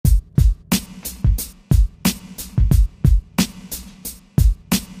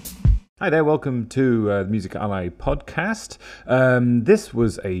Hi there, welcome to the Music Ally podcast. This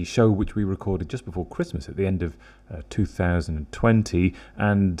was a show which we recorded just before Christmas at the end of 2020,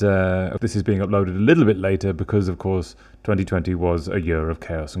 and this is being uploaded a little bit later because, of course, 2020 was a year of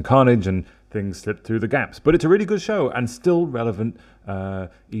chaos and carnage and things slipped through the gaps. But it's a really good show and still relevant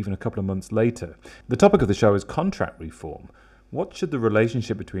even a couple of months later. The topic of the show is contract reform. What should the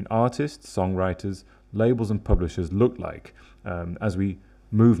relationship between artists, songwriters, labels and publishers look like as we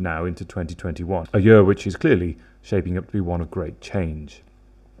move now into 2021, a year which is clearly shaping up to be one of great change.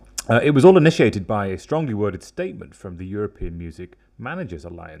 It was all initiated by a strongly worded statement from the European Music Managers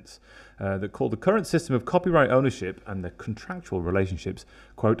Alliance that called the current system of copyright ownership and the contractual relationships,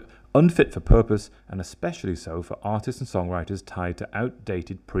 quote, unfit for purpose and especially so for artists and songwriters tied to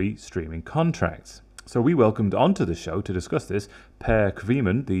outdated pre-streaming contracts. So we welcomed onto the show to discuss this Per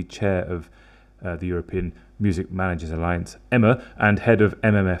Kviman, the chair of the European Music Managers Alliance, EMA, and head of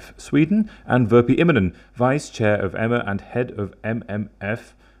MMF Sweden, and Verpi Immonen, vice chair of EMA and head of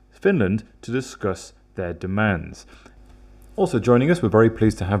MMF Finland, to discuss their demands. Also joining us, we're very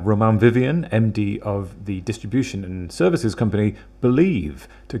pleased to have Romain Vivien, MD of the distribution and services company Believe,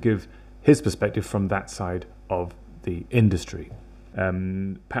 to give his perspective from that side of the industry.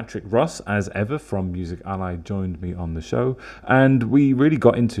 Patrick Ross, as ever, from Music Ally, joined me on the show, and we really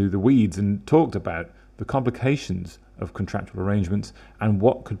got into the weeds and talked about the complications of contractual arrangements and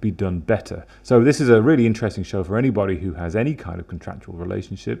what could be done better. So this is a really interesting show for anybody who has any kind of contractual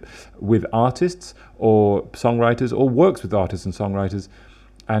relationship with artists or songwriters, or works with artists and songwriters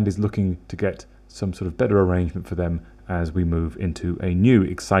and is looking to get some sort of better arrangement for them as we move into a new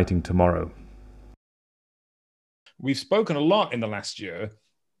exciting tomorrow. We've spoken a lot in the last year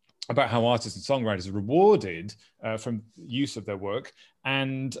about how artists and songwriters are rewarded from use of their work.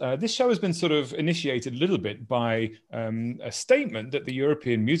 And this show has been sort of initiated a little bit by a statement that the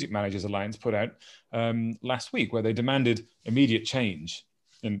European Music Managers Alliance put out last week, where they demanded immediate change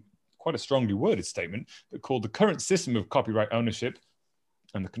in quite a strongly worded statement that called the current system of copyright ownership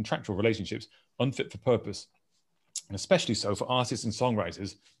and the contractual relationships unfit for purpose, and especially so for artists and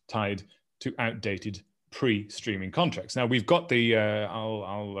songwriters tied to outdated pre-streaming contracts. Now we've got the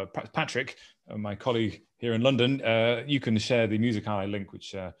Patrick, my colleague here in London, you can share the Music Ally link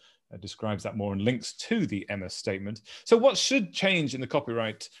which describes that more and links to the EMA statement. So what should change in the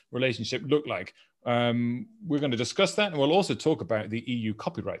copyright relationship look like? We're going to discuss that, and we'll also talk about the EU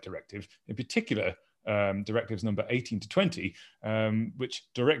Copyright Directive, in particular directives number 18 to 20, which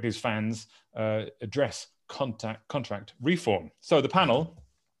directly as fans address contract reform. So the panel,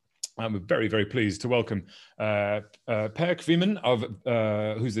 we're very, very pleased to welcome Per Kviman,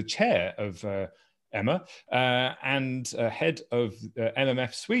 who's the chair of EMA and head of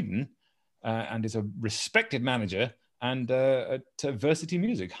MMF Sweden, and is a respected manager and at Versity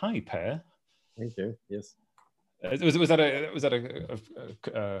Music. Hi, Per. Thank you. Yes. Was that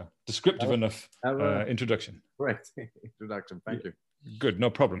a descriptive enough introduction? Correct. Introduction. Thank you. Good, no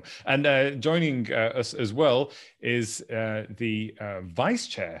problem. And joining us as well is the vice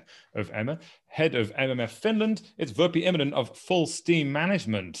chair of EMA, head of MMF Finland. It's Verpi Immonen of Full Steam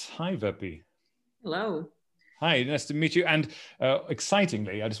Management. Hi, Verpi. Hello. Hi, nice to meet you. And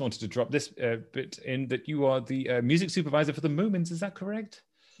excitingly, I just wanted to drop this bit in that you are the music supervisor for the Moomins. Is that correct?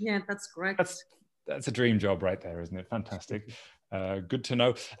 Yeah, that's correct. That's a dream job right there, isn't it? Fantastic. Good to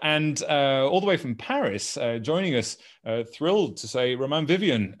know. And all the way from Paris, joining us, thrilled to say, Romain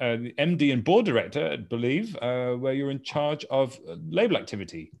Vivien, the MD and board director at Believe, where you're in charge of label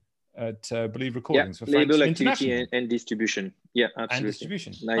activity at Believe Recordings. Yeah, for label activity and distribution. Yeah, absolutely. And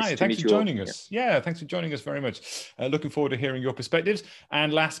distribution. Nice Hi, to thanks meet for you all. joining us. Yeah, thanks for joining us very much. Looking forward to hearing your perspectives.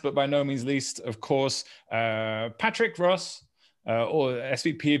 And last but by no means least, of course, Patrick Ross, or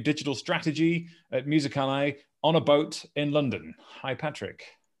SVP of Digital Strategy at Music Ally, on a boat in London. Hi, Patrick.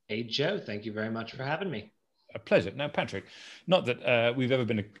 Hey, Joe. Thank you very much for having me. A pleasure. Now, Patrick, not that we've ever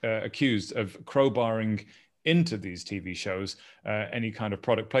been accused of crowbarring into these TV shows any kind of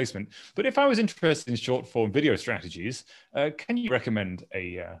product placement, but if I was interested in short form video strategies, can you recommend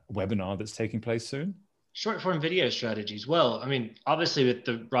a webinar that's taking place soon? Short form video strategies. Well, I mean, obviously with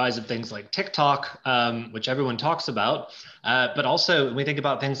the rise of things like TikTok, which everyone talks about, but also when we think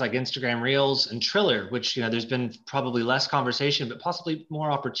about things like Instagram Reels and Triller, which, you know, there's been probably less conversation, but possibly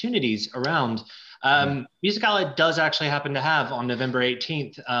more opportunities around. Music Ally does actually happen to have on November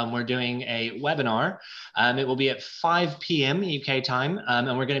 18th, we're doing a webinar. It will be at 5 p.m. UK time,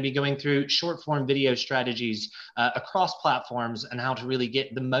 and we're going to be going through short form video strategies across platforms and how to really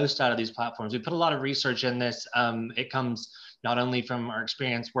get the most out of these platforms. We put a lot of research in this. It comes not only from our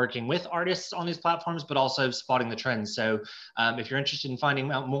experience working with artists on these platforms, but also spotting the trends. So if you're interested in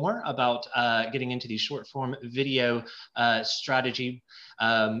finding out more about getting into the short form video strategy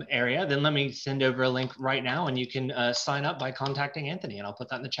area, then let me send over a link right now, and you can sign up by contacting Anthony, and I'll put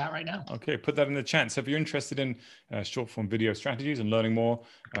that in the chat right now. Okay, put that in the chat. So if you're interested in short form video strategies and learning more,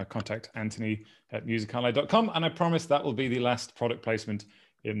 contact Anthony at musically.com, and I promise that will be the last product placement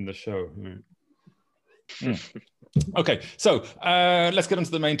in the show. Okay, so let's get on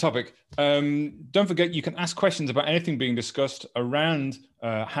to the main topic. Don't forget, you can ask questions about anything being discussed around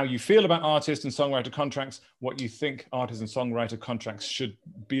how you feel about artist and songwriter contracts, what you think artist and songwriter contracts should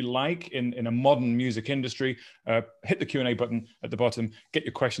be like in a modern music industry. Hit the Q&A button at the bottom, get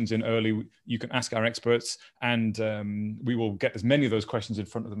your questions in early. You can ask our experts, and we will get as many of those questions in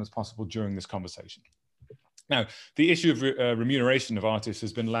front of them as possible during this conversation. Now, the issue of remuneration of artists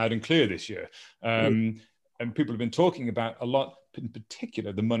has been loud and clear this year. And people have been talking about a lot, in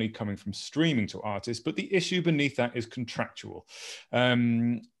particular, the money coming from streaming to artists, but the issue beneath that is contractual.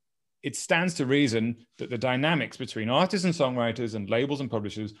 It stands to reason that the dynamics between artists and songwriters and labels and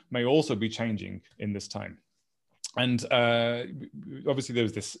publishers may also be changing in this time. And obviously there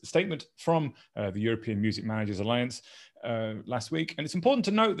was this statement from the European Music Managers Alliance last week. And it's important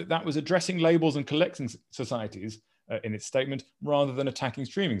to note that that was addressing labels and collecting societies in its statement, rather than attacking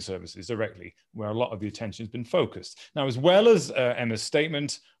streaming services directly, where a lot of the attention has been focused. Now, as well as Emma's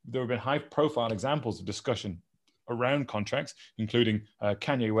statement, there have been high-profile examples of discussion around contracts, including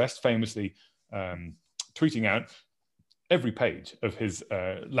Kanye West famously tweeting out every page of his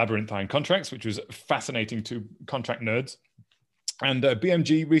labyrinthine contracts, which was fascinating to contract nerds. And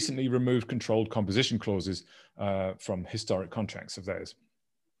BMG recently removed controlled composition clauses from historic contracts of theirs.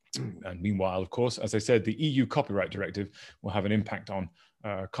 And meanwhile, of course, as I said, the EU copyright directive will have an impact on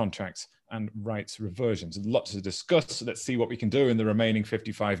contracts and rights reversions. Lots to discuss. So let's see what we can do in the remaining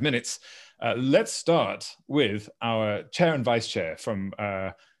 55 minutes. Let's start with our chair and vice chair from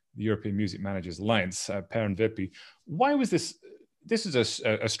the European Music Managers Alliance, Per and Virpi. Why was this? This is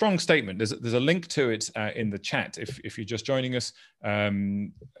a strong statement. There's a link to it in the chat if you're just joining us.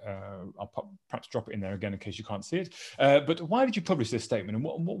 I'll perhaps drop it in there again in case you can't see it. But why did you publish this statement, and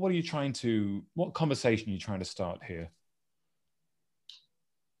what are you trying to? What conversation are you trying to start here?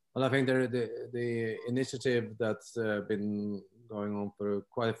 Well, I think the initiative that's been going on for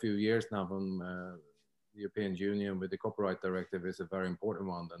quite a few years now from the European Union with the copyright directive is a very important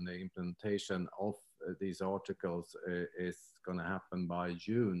one, and the implementation of these articles is going to happen by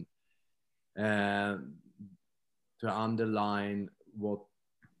June. And to underline what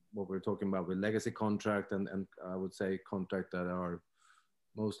we're talking about with legacy contract and I would say contract that are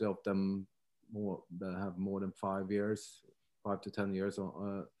mostly of them that have more than 5 years, 5 to 10 years,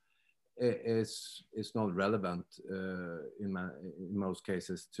 is not relevant in most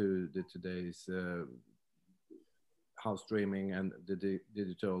cases to today's how streaming and the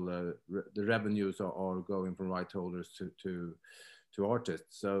digital the revenues are going from right holders to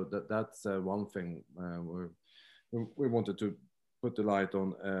artists. So that's one thing we wanted to put the light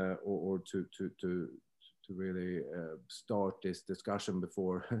on, or to really start this discussion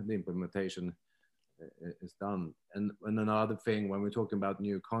before the implementation is done. And another thing when we're talking about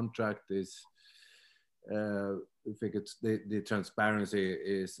new contract is I think it's the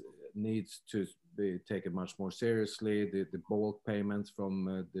transparency needs to be taken much more seriously. The bulk payments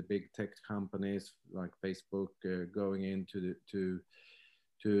from the big tech companies like Facebook going into to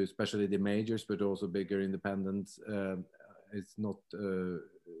especially the majors, but also bigger independents, it's not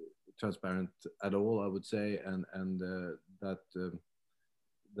transparent at all, I would say, and that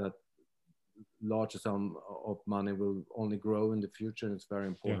larger sum of money will only grow in the future. And it's very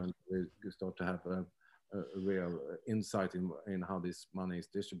important we start to have a real insight in how this money is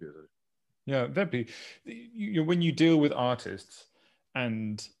distributed. Yeah, Vepi, when you deal with artists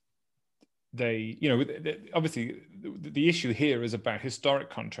and they, obviously the issue here is about historic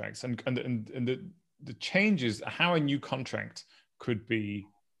contracts and the changes, how a new contract could be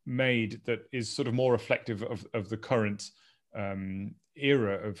made that is sort of more reflective of the current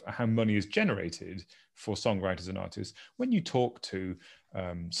era of how money is generated for songwriters and artists. When you talk to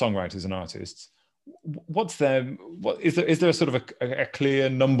songwriters and artists, is there sort of a clear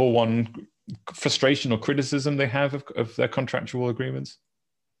number one frustration or criticism they have of their contractual agreements?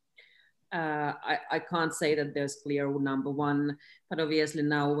 I can't say that there's clear number one, but obviously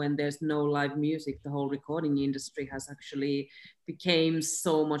now when there's no live music, the whole recording industry has actually became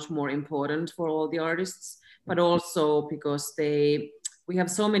so much more important for all the artists, but also because we have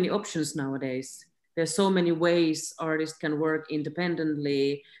so many options nowadays. There's so many ways artists can work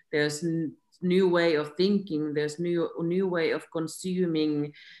independently. There's new way of thinking, there's new way of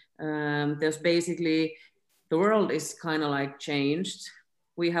consuming. There's basically, the world is kind of like changed.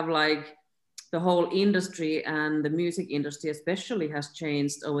 We have like the whole industry, and the music industry especially has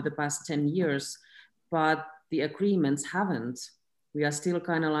changed over the past 10 years, but the agreements haven't. We are still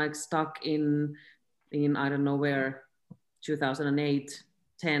kind of like stuck in I don't know where, 2008,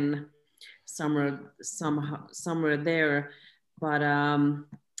 10, somewhere there. But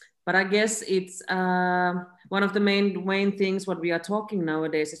I guess it's one of the main things what we are talking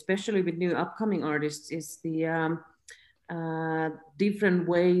nowadays, especially with new upcoming artists, is the different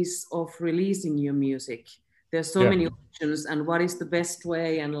ways of releasing your music. There's so many options, and what is the best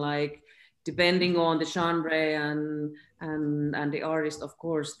way, and like depending on the genre and the artist, of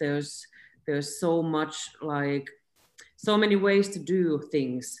course, there's so much, like so many ways to do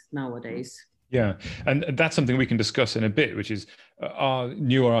things nowadays. Yeah, and that's something we can discuss in a bit, which is, are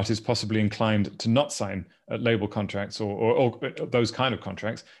newer artists possibly inclined to not sign label contracts or those kind of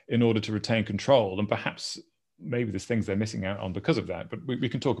contracts in order to retain control? And perhaps maybe there's things they're missing out on because of that, but we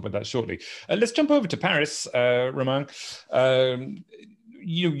can talk about that shortly. Let's jump over to Paris, Romain.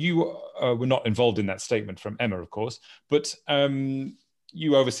 You were not involved in that statement from Emma, of course, but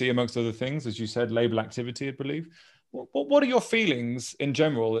you oversee, amongst other things, as you said, label activity, I believe. What are your feelings in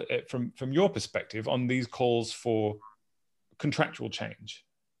general, from your perspective, on these calls for contractual change?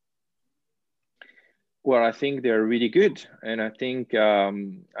 Well, I think they're really good, and I think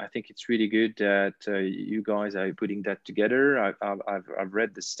it's really good that you guys are putting that together. I've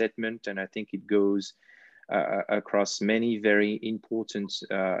read the statement, and I think it goes across many very important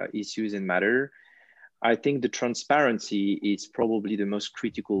issues and matter. I think the transparency is probably the most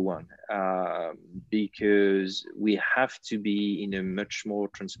critical one, because we have to be in a much more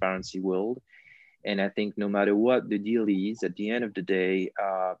transparency world. And I think no matter what the deal is, at the end of the day,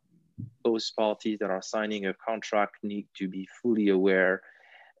 both parties that are signing a contract need to be fully aware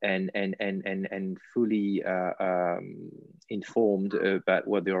and fully informed about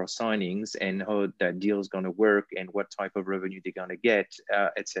what they are signing and how that deal is going to work and what type of revenue they're going to get,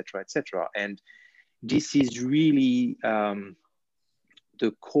 et cetera, et cetera. And this is really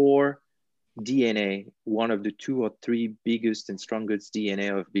the core DNA, one of the 2 or 3 biggest and strongest DNA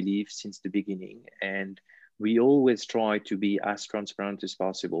of Believe since the beginning. And we always try to be as transparent as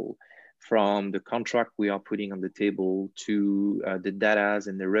possible, from the contract we are putting on the table to the data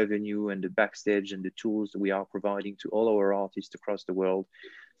and the revenue and the backstage and the tools that we are providing to all our artists across the world,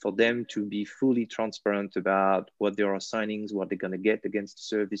 for them to be fully transparent about what they are signing, what they're going to get against the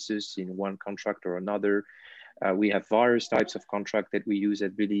services in one contract or another. We have various types of contract that we use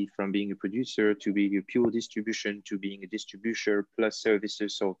at Believe, from being a producer to being a pure distribution to being a distributor plus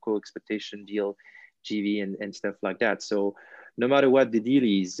services or co-exploitation deal, GV and stuff like that. So no matter what the deal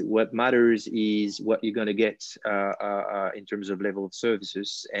is, what matters is what you're going to get in terms of level of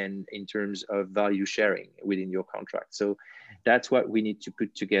services and in terms of value sharing within your contract. So that's what we need to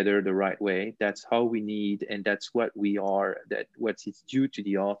put together the right way. That's how we need, and that's what we are, what is due to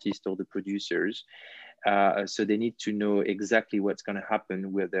the artist or the producers. So they need to know exactly what's going to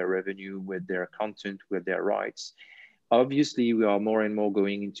happen with their revenue, with their content, with their rights. Obviously, we are more and more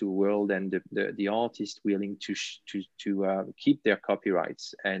going into a world, and the artists willing to keep their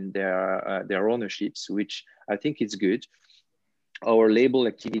copyrights and their ownerships, which I think is good. Our label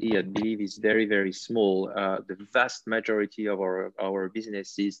activity, I believe, is very, very small. The vast majority of our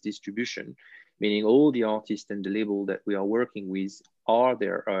business is distribution, meaning all the artists and the label that we are working with are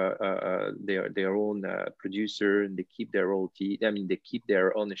their own producer, and they keep their royalty. I mean, they keep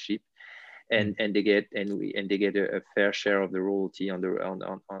their ownership, and they get a fair share of the royalty on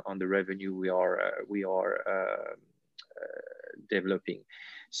the revenue we are developing.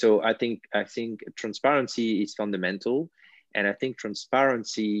 So I think transparency is fundamental. And I think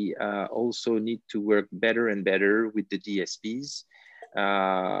transparency also need to work better and better with the DSPs.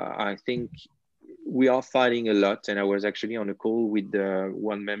 I think we are fighting a lot, and I was actually on a call with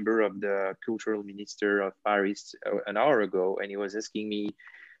one member of the cultural minister of Paris an hour ago, and he was asking me,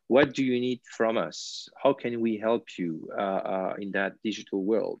 what do you need from us? How can we help you in that digital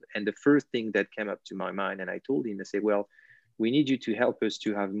world? And the first thing that came up to my mind, and I told him, I said, well, we need you to help us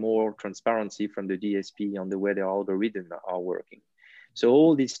to have more transparency from the DSP on the way their algorithms are working. So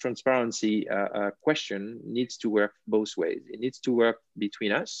all this transparency question needs to work both ways. It needs to work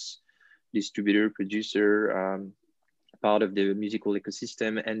between us, distributor, producer, part of the musical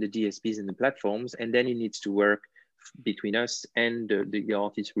ecosystem, and the DSPs and the platforms. And then it needs to work between us and the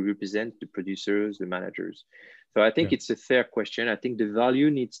artists we represent, the producers, the managers. So I think it's a fair question. I think the value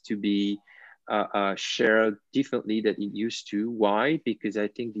needs to be share differently than it used to. Why? Because I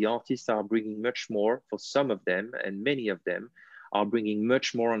think the artists are bringing much more, for some of them, and many of them are bringing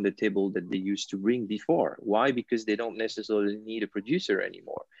much more on the table than they used to bring before. Why? Because they don't necessarily need a producer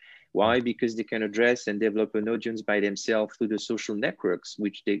anymore. Why? Because they can address and develop an audience by themselves through the social networks,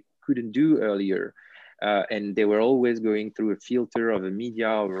 which they couldn't do earlier. And they were always going through a filter of a media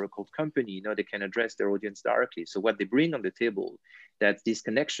or a record company. Now they can address their audience directly. So what they bring on the table, that these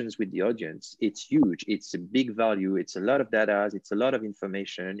connections with the audience, it's huge. It's a big value. It's a lot of data. It's a lot of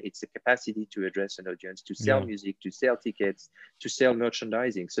information. It's a capacity to address an audience, to sell music, to sell tickets, to sell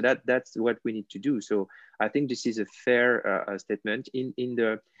merchandising. So that's what we need to do. So I think this is a fair statement. In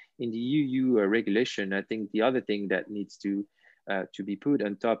the EU regulation, I think the other thing that needs to be put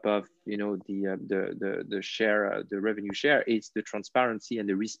on top of, you know, the share, the revenue share, is the transparency and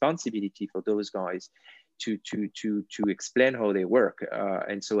the responsibility for those guys to explain how they work,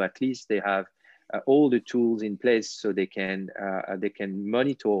 and so at least they have all the tools in place so they can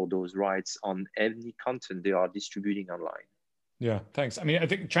monitor those rights on any content they are distributing online. Yeah, thanks. I mean, I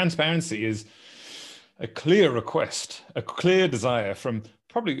think transparency is a clear request, a clear desire from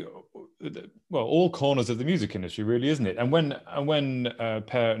probably, well, all corners of the music industry, really, isn't it? And when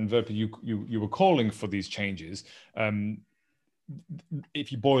Per and Verpa, you were calling for these changes,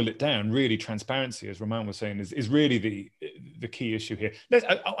 if you boil it down, really transparency, as Roman was saying, is really the key issue here.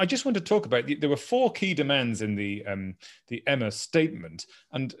 I just want to talk about, there were 4 key demands in the EMA statement,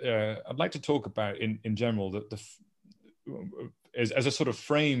 and I'd like to talk about in general that as a sort of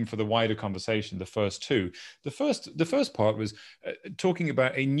frame for the wider conversation, the first 2. The first part was talking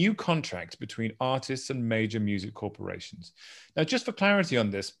about a new contract between artists and major music corporations. Now, just for clarity on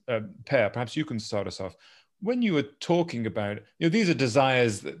this, Per, perhaps you can start us off. When you were talking about, you know, these are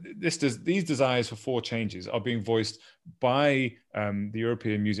desires, these desires for 4 changes are being voiced by the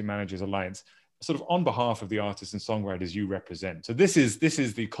European Music Managers Alliance, sort of on behalf of the artists and songwriters you represent. So this is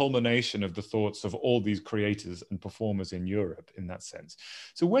the culmination of the thoughts of all these creators and performers in Europe in that sense.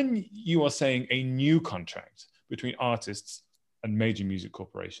 So when you are saying a new contract between artists and major music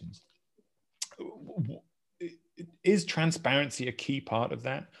corporations, is transparency a key part of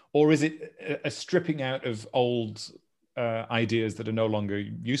that? Or is it a stripping out of old ideas that are no longer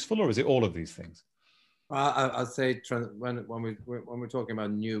useful? Or is it all of these things? I'd say when we're talking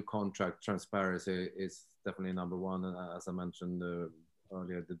about new contract, transparency is definitely number one. And as I mentioned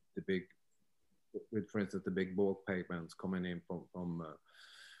earlier, the big, for instance, the big bulk payments coming in from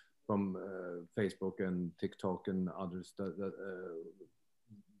Facebook and TikTok and others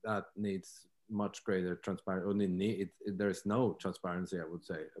that needs much greater transparency. There is no transparency, I would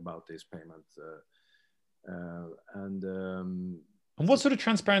say, about these payments. And what sort of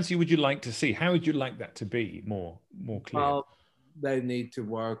transparency would you like to see? How would you like that to be more clear? Well, they need to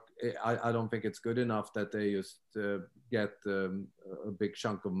work. I don't think it's good enough that they just get a big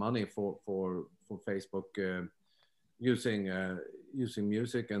chunk of money for Facebook using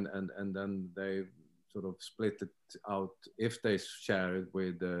music, and then they sort of split it out. If they share it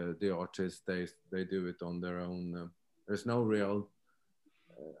with the artist, they do it on their own. There's no real.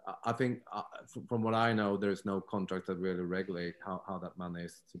 I think from what I know, there's no contract that really regulate how that money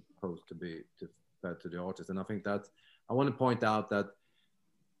is supposed to be fed to the artist. And I think that I want to point out that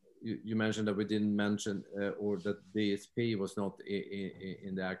you mentioned that we didn't mention or that DSP was not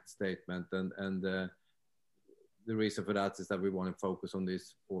in the act statement, and the reason for that is that we want to focus on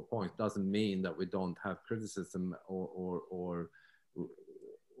these 4 points. Doesn't mean that we don't have criticism or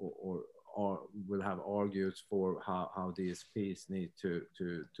will have argues for how DSPs need to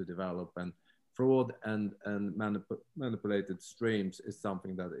develop. And fraud and manipulated streams is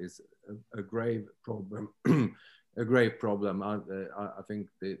something that is a grave problem. A grave problem. I think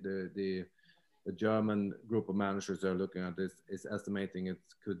the German group of managers that are looking at this is estimating it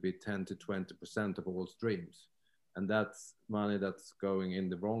could be 10 to 20% of all streams, and that's money that's going in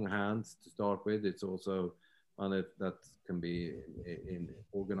the wrong hands to start with. It's also money that can be in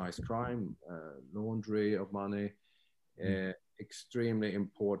organized crime, laundry of money. Extremely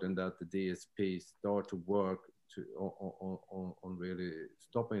important that the DSP start to work on really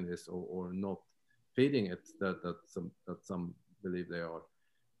stopping this or not feeding it that some believe they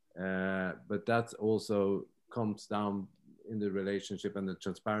are. But that also comes down in the relationship and the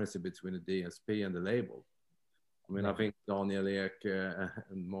transparency between the DSP and the label. I mean, I think Daniel Ek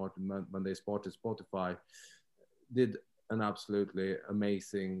and Martin, when they started Spotify, did an absolutely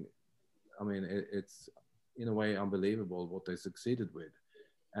amazing, I mean, it's in a way unbelievable what they succeeded with.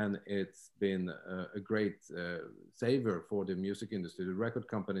 And it's been a great savior for the music industry. The record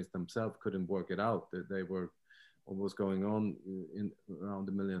companies themselves couldn't work it out. They were what was going on around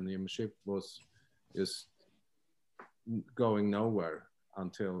the Millennium Ship was just going nowhere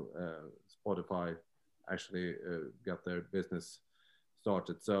until Spotify actually got their business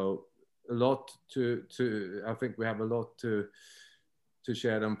started. So a lot I think we have a lot to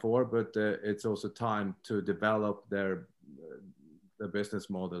share them for, but it's also time to develop their business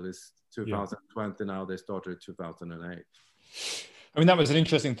model. Is 2020 now, they started 2008. I mean, that was an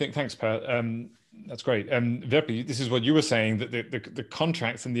interesting thing. Thanks, Per. That's great. Verpi, this is what you were saying, that the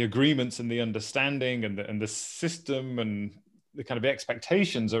contracts and the agreements and the understanding and the system and the kind of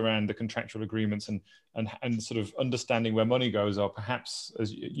expectations around the contractual agreements and sort of understanding where money goes are perhaps,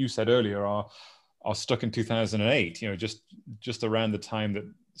 as you said earlier, are stuck in 2008, just around the time that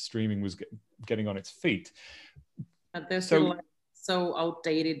streaming was getting on its feet. But there's still so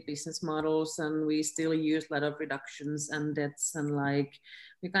outdated business models, and we still use a lot of reductions and debts, and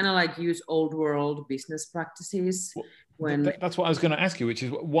we kind of use old world business practices. That's what I was going to ask you, which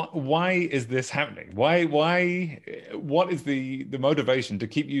is why is this happening? What is the motivation to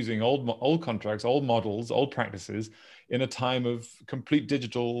keep using old contracts, old models, old practices in a time of complete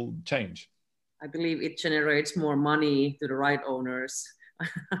digital change? I believe it generates more money to the right owners.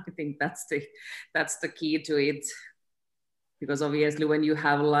 I think that's the key to it. Because obviously, when you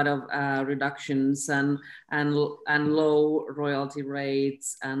have a lot of reductions and low royalty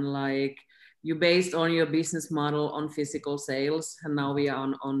rates, and you based on your business model on physical sales, and now we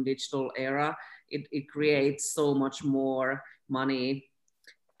are on digital era, it creates so much more money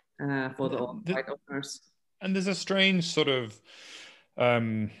for the right owners. And there's a strange sort of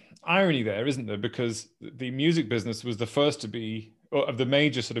irony there, isn't there? Because the music business was the first to be, or of the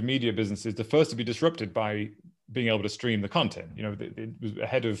major sort of media businesses, the first to be disrupted by being able to stream the content. It was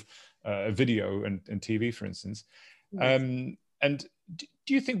ahead of video and TV, for instance. Yes. And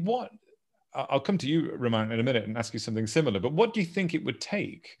do you think I'll come to you, Roman, in a minute and ask you something similar, but what do you think it would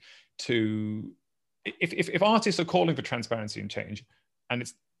take to, if artists are calling for transparency and change,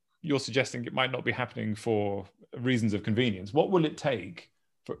 and you're suggesting it might not be happening for reasons of convenience, what will it take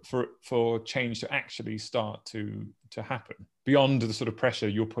for change to actually start to happen beyond the sort of pressure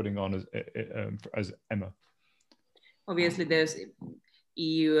you're putting on as Emma? Obviously, there's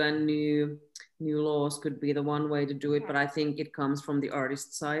EU and new laws could be the one way to do it, but I think it comes from the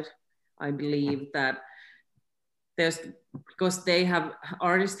artist side. I believe that because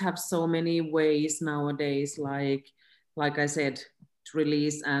artists have so many ways nowadays, like I said, to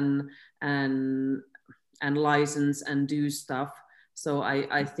release and license and do stuff. So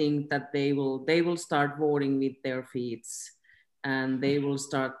I think that they will start voting with their feet, and they will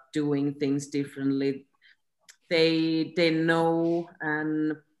start doing things differently. They know,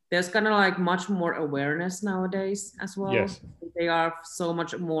 and there's kind of much more awareness nowadays as well. Yes. They are so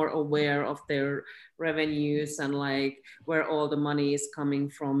much more aware of their revenues and where all the money is coming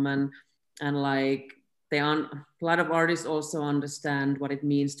from, and a lot of artists also understand what it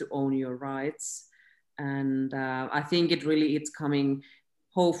means to own your rights. And I think hopefully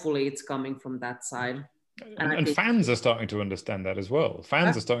it's coming from that side. And fans are starting to understand that as well.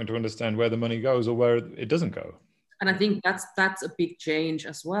 Fans are starting to understand where the money goes or where it doesn't go. And I think that's a big change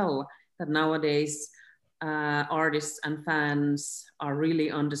as well, that nowadays artists and fans are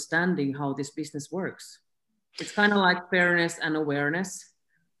really understanding how this business works. It's kind of like fairness and awareness.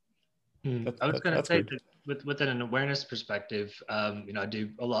 I was going to say that within an awareness perspective, I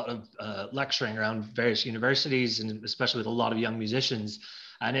do a lot of lecturing around various universities, and especially with a lot of young musicians.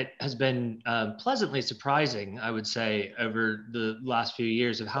 And it has been pleasantly surprising, I would say, over the last few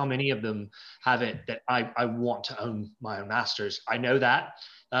years of how many of them have it that I want to own my own masters. I know that.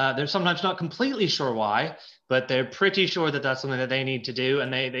 They're sometimes not completely sure why, but they're pretty sure that that's something that they need to do,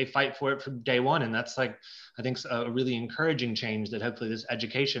 and they fight for it from day one. And that's I think, a really encouraging change that hopefully this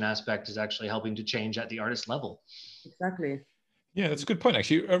education aspect is actually helping to change at the artist level. Exactly. Yeah, that's a good point,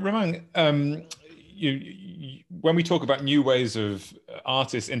 actually. Roman, when we talk about new ways of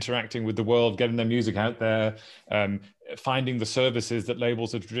artists interacting with the world, getting their music out there, finding the services that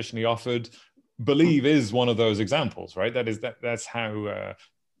labels have traditionally offered, Believe is one of those examples, right? That's how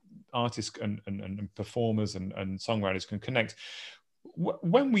artists and performers and songwriters can connect.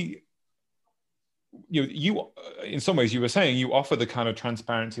 When you in some ways, you were saying you offer the kind of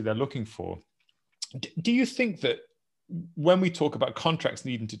transparency they're looking for. Do you think that when we talk about contracts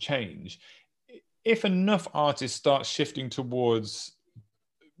needing to change, if enough artists start shifting towards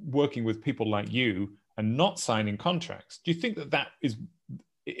working with people like you and not signing contracts, do you think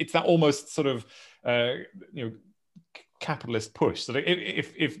it's that almost sort of capitalist push, so that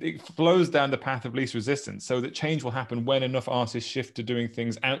if it flows down the path of least resistance, so that change will happen when enough artists shift to doing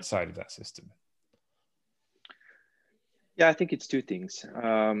things outside of that system? Yeah, I think it's two things.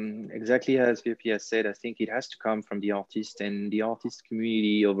 Exactly as VP has said, I think it has to come from the artist and the artist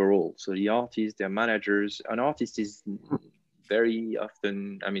community overall. So the artists, their managers, an artist is very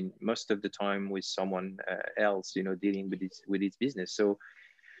often, I mean, most of the time with someone else, you know, dealing with his business. So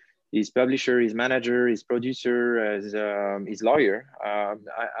his publisher, his manager, his producer, his lawyer.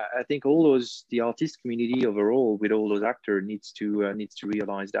 I think all those, the artist community overall, with all those actors, needs to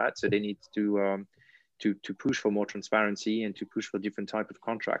realize that. So they need to push for more transparency and to push for different type of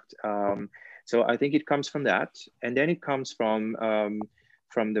contract. So I think it comes from that, and then it comes from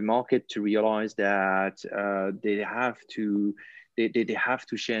the market to realize that they have to. They have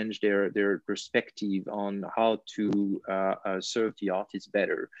to change their perspective on how to serve the artists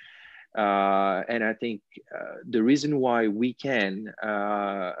better. And I think the reason why we can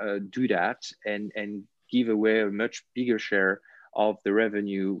do that and give away a much bigger share of the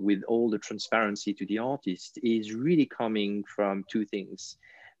revenue with all the transparency to the artist is really coming from two things.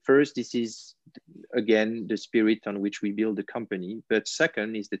 First, this is, again, the spirit on which we build the company. But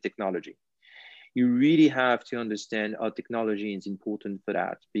second is the technology. You really have to understand how technology is important for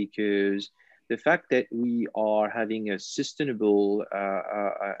that, because the fact that we are having a sustainable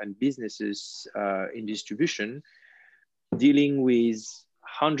and businesses in distribution, dealing with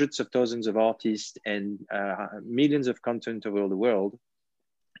hundreds of thousands of artists and millions of content over the world,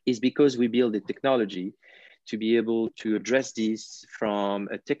 is because we build the technology to be able to address this from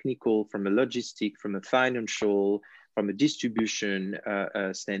a technical, from a logistic, from a financial, from a distribution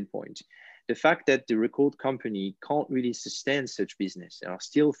standpoint. The fact that the record company can't really sustain such business and are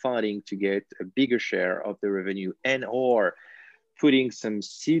still fighting to get a bigger share of the revenue and or putting some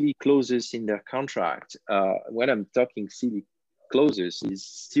silly clauses in their contract. When I'm talking silly clauses, is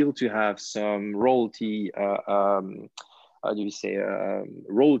still to have some royalty, how do you say,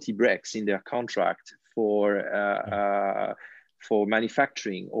 royalty breaks in their contract for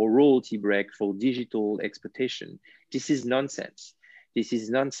manufacturing, or royalty break for digital exploitation. This is nonsense. This is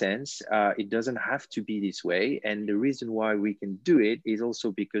nonsense. It doesn't have to be this way. And the reason why we can do it is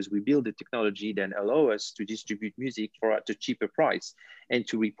also because we build the technology that allow us to distribute music for at a cheaper price and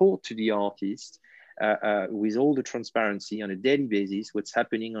to report to the artist with all the transparency on a daily basis, what's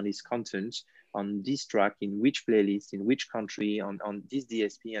happening on his content, on this track, in which playlist, in which country, on this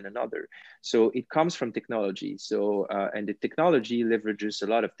DSP and another. So it comes from technology. So, and the technology leverages a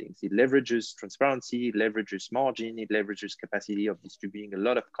lot of things. It leverages transparency, it leverages margin, it leverages capacity of distributing a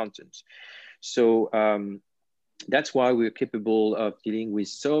lot of content. So that's why we're capable of dealing with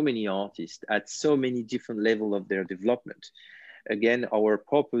so many artists at so many different levels of their development. Again, our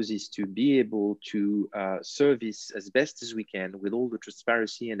purpose is to be able to service as best as we can, with all the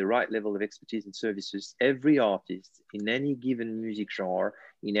transparency and the right level of expertise and services, every artist in any given music genre,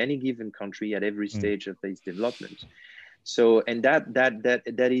 in any given country, at every stage of its development. So, and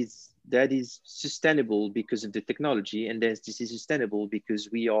that is sustainable because of the technology, and this is sustainable because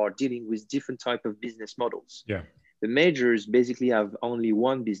we are dealing with different type of business models. Yeah. The majors basically have only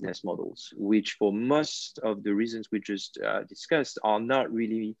one business models, which for most of the reasons we just discussed are not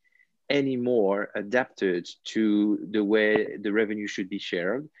really anymore adapted to the way the revenue should be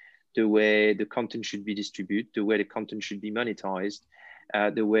shared, the way the content should be distributed, the way the content should be monetized,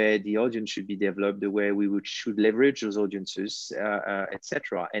 the way the audience should be developed, the way we should leverage those audiences,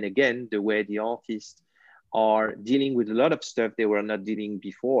 etc. And again, the way the artists are dealing with a lot of stuff they were not dealing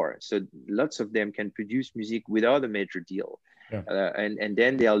before. So lots of them can produce music without a major deal. Yeah. And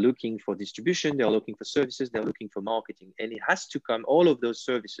then they are looking for distribution, they're looking for services, they're looking for marketing. And it has to come, all of those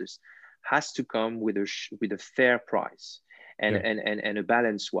services has to come with a fair price and, and a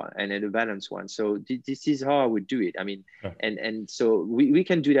balanced one. So this is how I would do it. I mean, and so we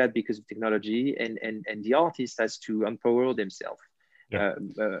can do that because of technology, and the artist has to empower themselves.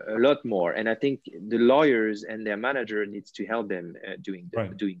 A lot more, and I think the lawyers and their manager needs to help them doing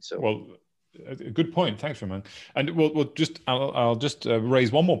so. Well, a good point. Thanks, Romain. And I'll just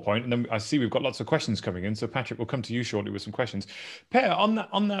raise one more point, and then I see we've got lots of questions coming in. So Patrick, we'll come to you shortly with some questions. Per,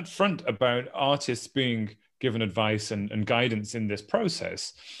 on that front about artists being given advice and guidance in this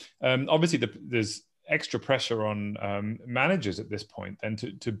process, obviously there's extra pressure on managers at this point then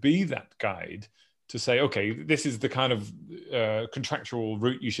to be that guide, to say, okay, this is the kind of contractual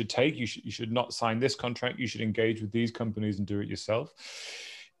route you should take. You should not sign this contract. You should engage with these companies and do it yourself.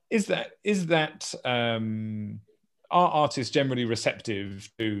 Is that are artists generally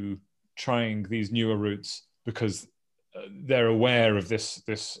receptive to trying these newer routes because they're aware of this?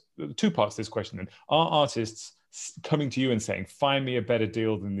 Two parts to this question then. Are artists coming to you and saying, find me a better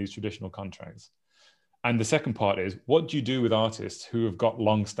deal than these traditional contracts? And the second part is, what do you do with artists who have got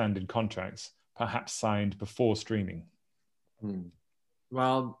long-standing contracts, perhaps signed before streaming? Hmm.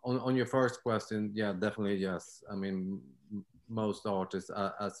 Well, on your first question, yeah, definitely yes. I mean, most artists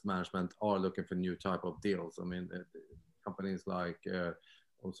as management are looking for new type of deals. I mean, companies like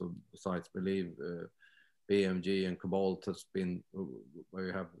also besides Believe, BMG and Cobalt has been where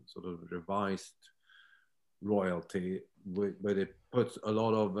you have sort of revised royalty, but it puts a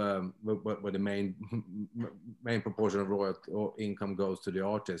lot of where the main proportion of royalty or income goes to the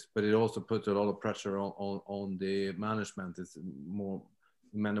artist, but it also puts a lot of pressure on the management. It's more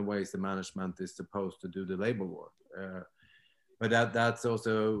in many ways the management is supposed to do the label work, but that's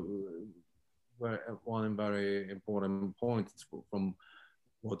also one very important point from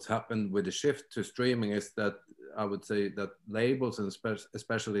what's happened with the shift to streaming is that I would say that labels, and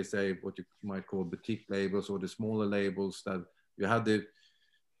especially say what you might call boutique labels or the smaller labels, that you have the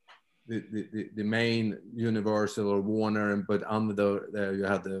main Universal or Warner, but under there you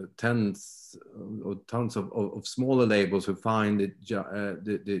have the tens or tons of smaller labels who find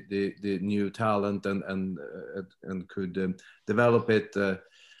the new talent and could develop it.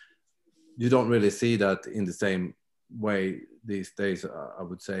 You don't really see that in the same way these days, I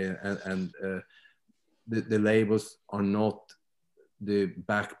would say, and the labels are not the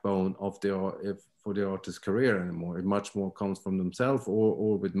backbone of for the artist's career anymore. It much more comes from themselves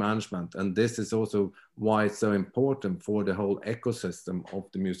or with management, and this is also why it's so important for the whole ecosystem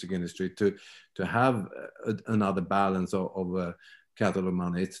of the music industry to have another balance of catalog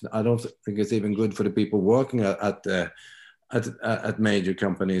money. I don't think it's even good for the people working at major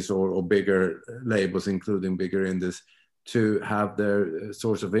companies or bigger labels, including bigger indies, to have their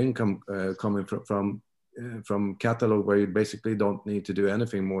source of income coming from catalog, where you basically don't need to do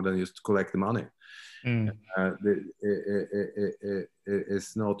anything more than just collect the money.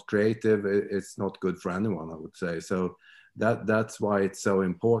 It's not creative. It's not good for anyone, I would say. So that's why it's so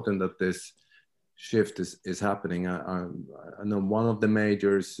important that this shift is happening. I know one of the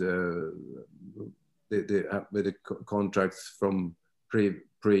majors with the contracts from pre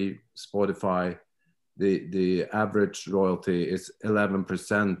Spotify, the average royalty is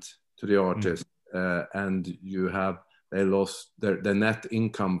 11% to the artist, and they lost their net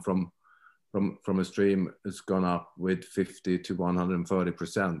income from a stream has gone up with 50 to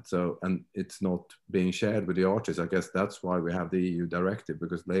 130%. So, and it's not being shared with the artists. I guess that's why we have the EU directive,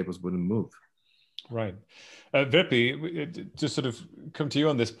 because labels wouldn't move. Right. Virpi, to sort of come to you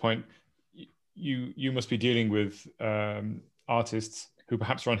on this point, you must be dealing with artists who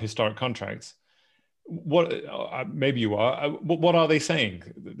perhaps are on historic contracts. What maybe you are. What are they saying?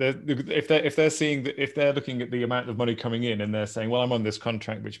 If they're looking at the amount of money coming in and they're saying, well, I'm on this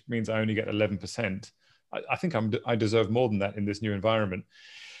contract, which means I only get 11%. I think I deserve more than that in this new environment.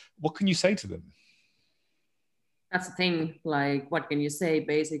 What can you say to them? That's the thing. Like, what can you say?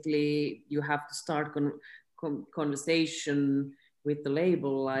 Basically, you have to start conversation with the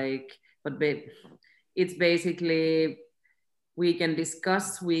label. Like, but it's basically, we can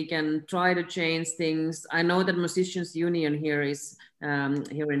discuss, we can try to change things. I know that Musicians Union here is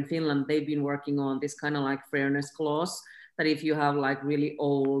here in Finland, they've been working on this kind of like fairness clause, that if you have like really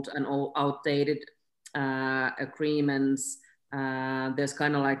old and outdated agreements, there's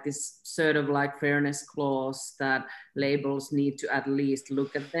kind of like this sort of like fairness clause that labels need to at least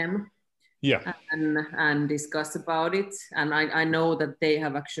look at them, and discuss about it. And I know that they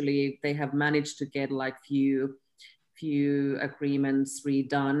have managed to get like few agreements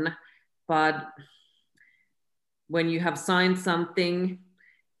redone, but when you have signed something,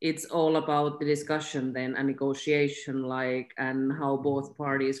 it's all about the discussion then and negotiation, like, and how both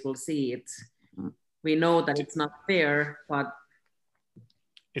parties will see it. We know that it's not fair, but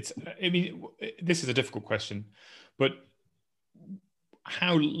I mean, this is a difficult question, but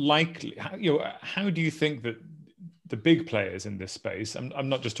how likely, how do you think that the big players in this space, I'm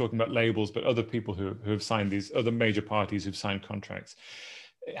not just talking about labels, but other people who have signed these, other major parties who've signed contracts,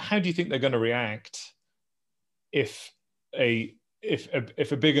 how do you think they're going to react if a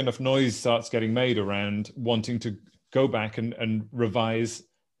big enough noise starts getting made around wanting to go back and revise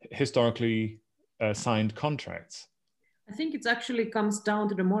historically signed contracts? I think it actually comes down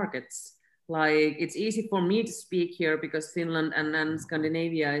to the markets. Like, it's easy for me to speak here because Finland and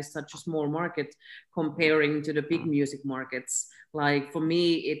Scandinavia is such a small market comparing to the big music markets. Like, for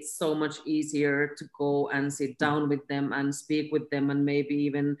me, it's so much easier to go and sit down with them and speak with them and maybe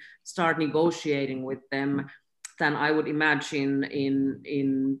even start negotiating with them than I would imagine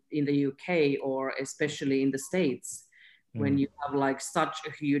in the UK or especially in the States, when you have like such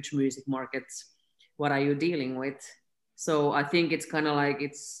a huge music market. What are you dealing with? So I think it's kind of like,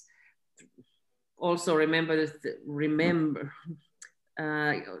 it's also remember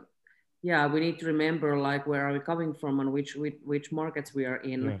yeah, we need to remember like where are we coming from and which markets we are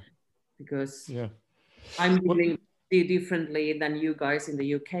in, Yeah. because Yeah. I'm Well, dealing differently than you guys in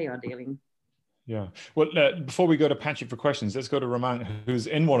the UK are dealing. yeah. Well, before we go to Patrick for questions, let's go to Roman, who's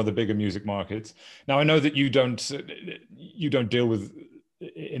in one of the bigger music markets. Now, I know that you don't deal with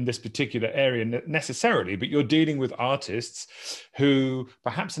in this particular area necessarily, but you're dealing with artists who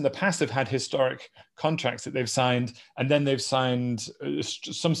perhaps in the past have had historic contracts that they've signed, and then they've signed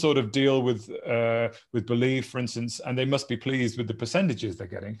some sort of deal with Believe, for instance, and they must be pleased with the percentages they're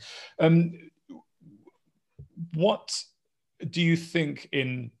getting. What do you think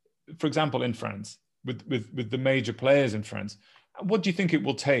for example, in France, with the major players in France, what do you think it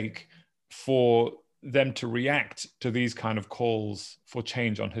will take for them to react to these kind of calls for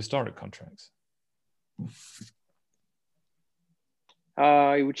change on historic contracts?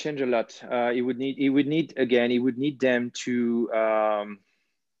 It would change a lot. It would need them to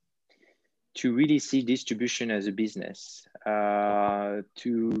really see distribution as a business,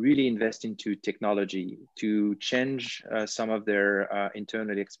 to really invest into technology, to change some of their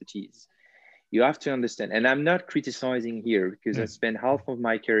internal expertise. You have to understand, and I'm not criticizing here because I spent half of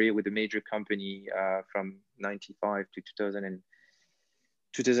my career with a major company from 95 to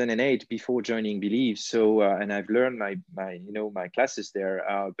 2008 before joining Believe. So, and I've learned my classes there,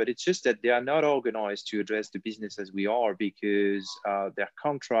 but it's just that they are not organized to address the business as we are, because their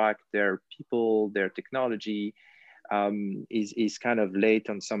contract, their people, their technology is kind of late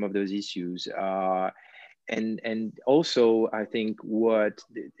on some of those issues. And also, I think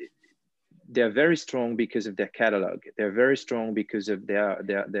they're very strong because of their catalog. They're very strong because of their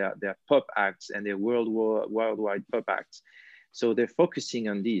pop acts and their worldwide pop acts. So they're focusing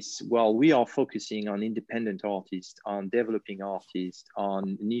on this, while we are focusing on independent artists, on developing artists,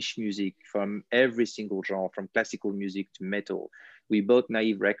 on niche music from every single genre, from classical music to metal. We bought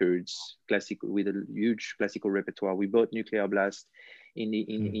Naive Records, classical, with a huge classical repertoire. We bought Nuclear Blast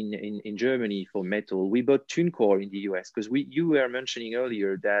in Germany for metal. We bought TuneCore in the US, because you were mentioning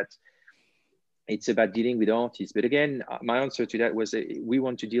earlier that it's about dealing with artists. But again, my answer to that was we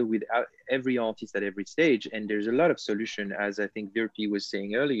want to deal with every artist at every stage. And there's a lot of solution, as I think Virpi was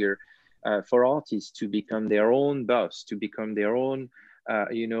saying earlier, for artists to become their own boss, to become their own,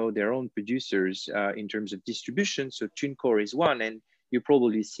 their own producers in terms of distribution. So TuneCore is one. And you've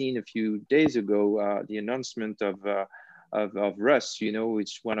probably seen a few days ago the announcement of Russ,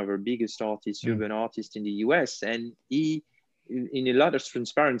 which is one of our biggest artists, urban artists in the US. And he, in a lot of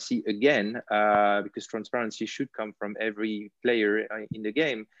transparency again, because transparency should come from every player in the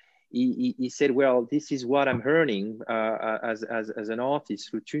game. He said, well, this is what I'm earning as an artist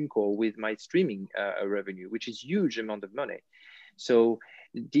through TuneCore with my streaming revenue, which is huge amount of money. So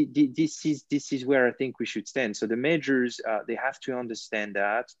this is where I think we should stand. So the majors, they have to understand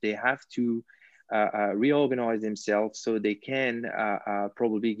that. They have to reorganize themselves so they can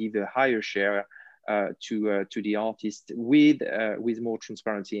probably give a higher share to the artist with more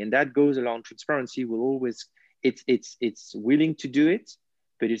transparency. And that goes along. Transparency will always, it's willing to do it,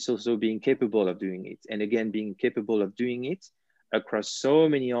 but it's also being capable of doing it. And again, being capable of doing it across so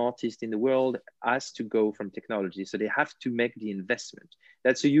many artists in the world has to go from technology. So they have to make the investment.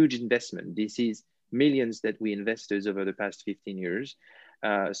 That's a huge investment. This is millions that we invested over the past 15 years.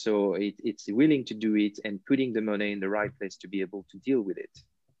 So it's willing to do it and putting the money in the right place to be able to deal with it.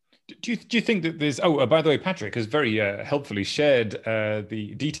 Do you think that there's... Oh, by the way, Patrick has very helpfully shared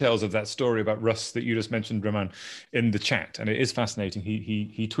the details of that story about Russ that you just mentioned, Roman, in the chat, and it is fascinating.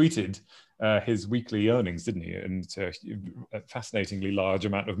 He tweeted his weekly earnings, didn't he? And a fascinatingly large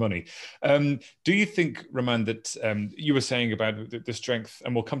amount of money. Do you think, Roman, that you were saying about the strength,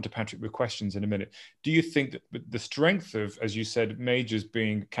 and we'll come to Patrick with questions in a minute. Do you think that the strength of, as you said, majors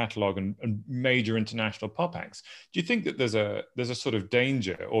being catalog and major international pop acts, do you think that there's a sort of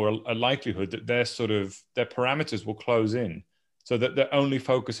danger or a likelihood that their parameters will close in, so that they're only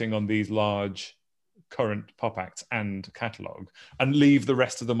focusing on these large current pop acts and catalog and leave the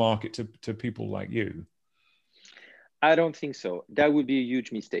rest of the market to people like you? I don't think so. That would be a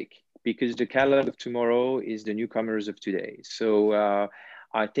huge mistake, because the catalog of tomorrow is the newcomers of today. So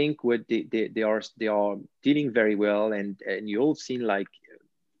I think what they are dealing very well, and you all seen, like,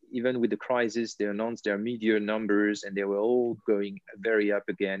 even with the crisis, they announced their media numbers and they were all going very up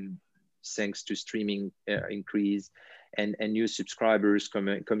again, thanks to streaming increase and new subscribers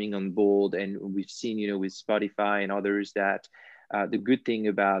coming on board. And we've seen, with Spotify and others, that the good thing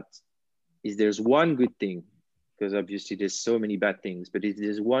about is there's one good thing, because obviously there's so many bad things, but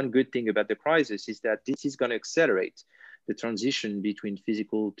there's one good thing about the crisis, is that this is going to accelerate the transition between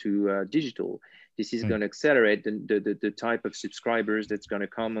physical to digital. This is going to accelerate the type of subscribers that's going to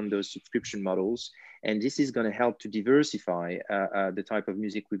come on those subscription models. And this is going to help to diversify the type of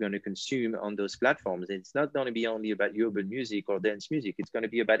music we're going to consume on those platforms. It's not going to be only about urban music or dance music. It's going to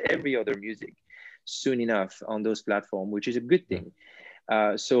be about every other music soon enough on those platforms, which is a good thing.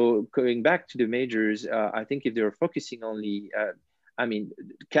 So going back to the majors, I think if they're focusing only, I mean,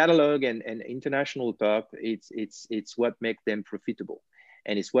 catalog and international pop, it's what makes them profitable.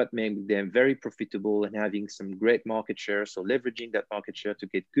 And it's what makes them very profitable and having some great market share. So leveraging that market share to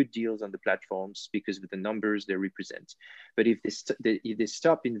get good deals on the platforms because of the numbers they represent. But if they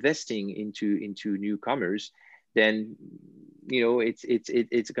stop investing into newcomers, then they're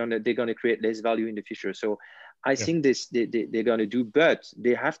gonna create less value in the future. So I think they're gonna do, but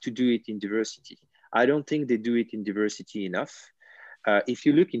they have to do it in diversity. I don't think they do it in diversity enough. If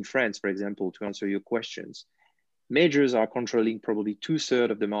you look in France, for example, to answer your questions, majors are controlling probably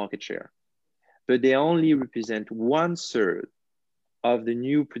 2/3 of the market share, but they only represent 1/3 of the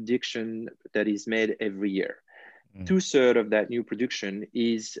new production that is made every year. 2/3 of that new production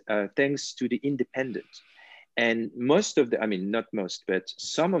is thanks to the independent. And most of the, I mean, not most, but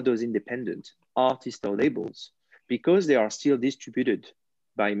some of those independent artists or labels, because they are still distributed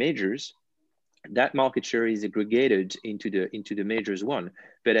by majors, that market share is aggregated into the majors one.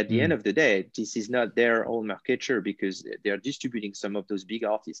 But at the end of the day, this is not their own market share because they are distributing some of those big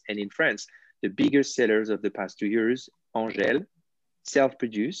artists. And in France, the biggest sellers of the past 2 years, Angèle,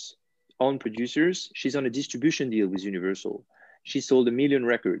 self-produced, own producers. She's on a distribution deal with Universal. She sold 1 million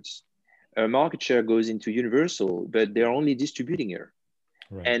records. Her market share goes into Universal, but they're only distributing her.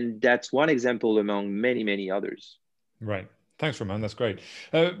 Right. And that's one example among many, many others. Right. Thanks, Romain. That's great.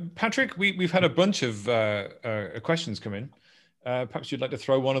 Patrick, we've had a bunch of questions come in. Perhaps you'd like to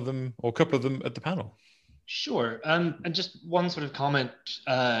throw one of them or a couple of them at the panel. Sure. And just one sort of comment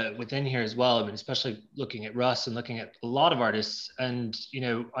within here as well. I mean, especially looking at Russ and looking at a lot of artists and,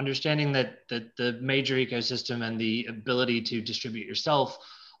 understanding that the major ecosystem and the ability to distribute yourself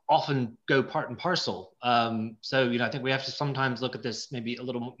often go part and parcel. So, I think we have to sometimes look at this maybe a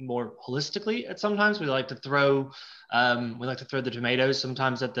little more holistically. At sometimes we like to throw the tomatoes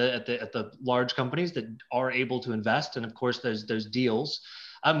sometimes at the large companies that are able to invest, and of course there's those deals.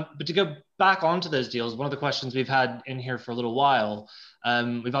 But to go back onto those deals, one of the questions we've had in here for a little while,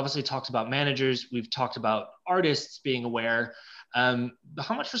 we've obviously talked about managers, we've talked about artists being aware.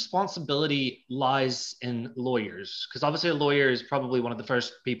 How much responsibility lies in lawyers? Because obviously a lawyer is probably one of the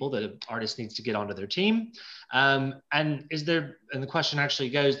first people that an artist needs to get onto their team. And the question actually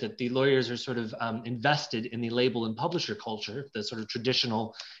goes that the lawyers are sort of invested in the label and publisher culture, the sort of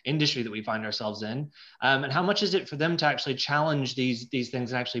traditional industry that we find ourselves in. And how much is it for them to actually challenge these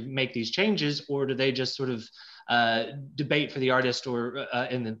things and actually make these changes, or do they just sort of debate for the artist or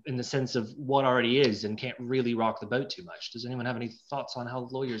in the sense of what already is and can't really rock the boat too much? Does anyone have any thoughts on how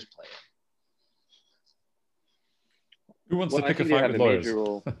lawyers play it? Who wants to pick a fight with lawyers?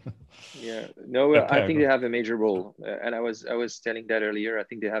 Yeah, no, I think they have a major role. And I was telling that earlier. I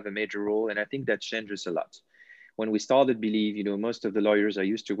think they have a major role, and I think that changes a lot. When we started Believe, most of the lawyers I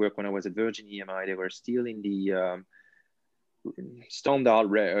used to work when I was at Virgin EMI, they were still in the standard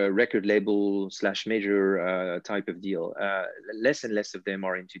record label / major type of deal. Less and less of them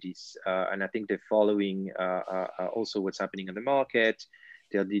are into this. And I think they're following also what's happening in the market.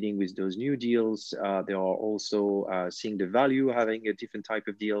 They're dealing with those new deals. They are also seeing the value of having a different type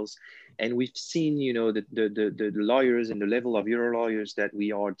of deals. And we've seen, the lawyers and the level of Euro lawyers that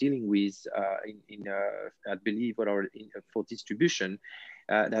we are dealing with I believe, for distribution,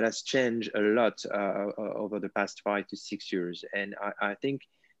 that has changed a lot over the past 5 to 6 years. And I think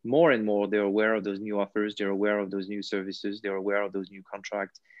more and more they're aware of those new offers, they're aware of those new services, they're aware of those new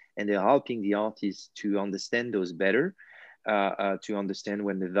contracts, and they're helping the artists to understand those better, to understand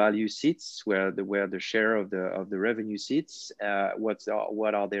when the value sits, where the share of the revenue sits, what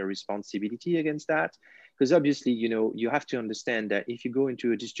are their responsibility against that. Because obviously, you have to understand that if you go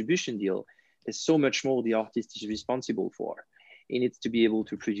into a distribution deal, there's so much more the artist is responsible for. He needs to be able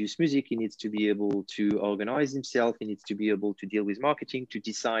to produce music. He needs to be able to organize himself. He needs to be able to deal with marketing, to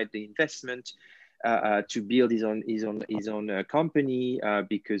decide the investment, to build his own company,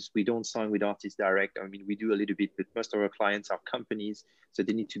 because we don't sign with artists direct. I mean, we do a little bit, but most of our clients are companies, so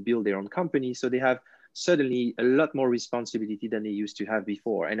they need to build their own company. So they have suddenly a lot more responsibility than they used to have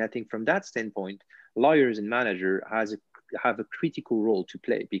before. And I think from that standpoint, lawyers and manager have a critical role to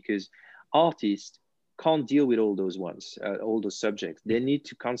play, because artists can't deal with all those subjects. They need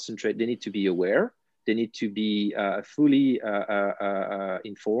to concentrate, they need to be aware, they need to be fully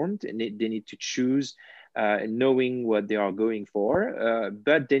informed, and they need to choose knowing what they are going for,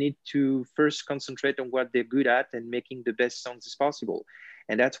 but they need to first concentrate on what they're good at and making the best songs as possible.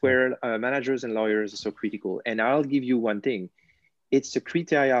 And that's where managers and lawyers are so critical. And I'll give you one thing. It's a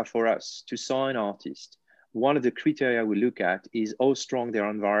criteria for us to sign artists. One of the criteria we look at is how strong their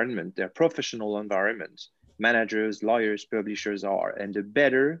environment, their professional environment, managers, lawyers, publishers are. And the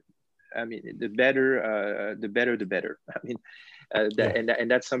better, I mean, the better. I mean,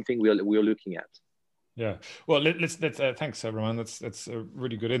 and that's something we're looking at. Yeah. Well, let's thanks everyone. That's a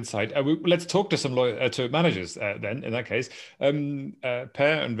really good insight. Let's talk to some to managers then. In that case, Per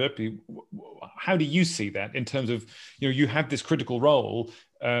and Virpi, how do you see that in terms of, you know, you have this critical role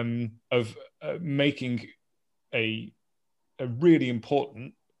of making a really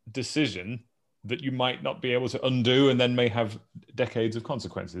important decision that you might not be able to undo and then may have decades of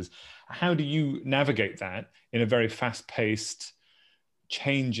consequences. How do you navigate that in a very fast-paced,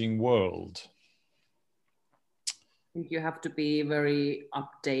 changing world? I think you have to be very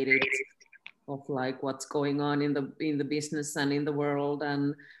updated of like what's going on in the business and in the world,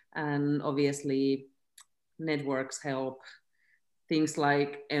 and obviously networks help. Things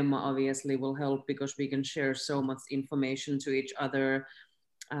like Emma obviously will help because we can share so much information to each other.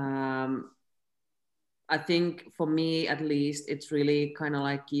 I think for me, at least, it's really kind of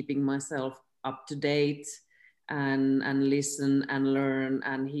like keeping myself up to date and listen and learn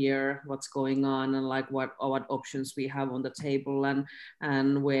and hear what's going on and like what options we have on the table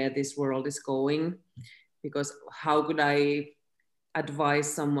and where this world is going. Because how could I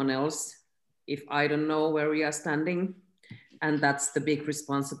advise someone else if I don't know where we are standing? And that's the big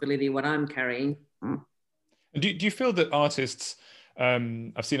responsibility what I'm carrying. Do you feel that artists,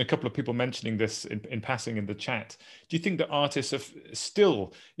 I've seen a couple of people mentioning this in passing in the chat. Do you think that artists have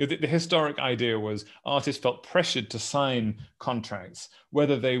still, you know, the historic idea was artists felt pressured to sign contracts,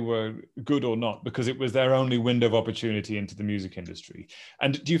 whether they were good or not, because it was their only window of opportunity into the music industry?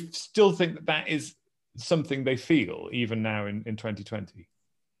 And do you still think that that is something they feel even now in 2020?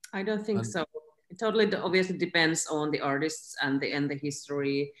 I don't think so. It totally obviously depends on the artists and the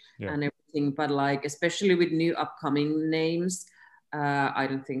history and everything. But like, especially with new upcoming names, I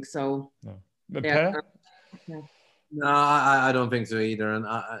don't think so. No. Per? No, I don't think so either. And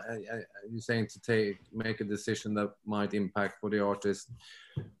you're saying to make a decision that might impact for the artist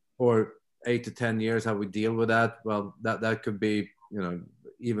for 8 to 10 years, how we deal with that. Well, that could be, you know,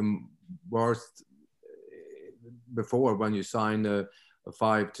 even worse before, when you sign a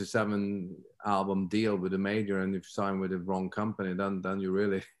 5 to 7 album deal with a major, and if you sign with the wrong company, then you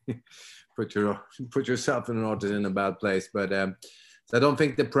really put yourself and an artist in a bad place. But so I don't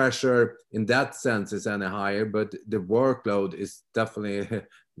think the pressure in that sense is any higher, but the workload is definitely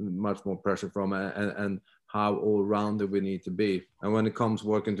much more pressure from and how all-rounded we need to be. And when it comes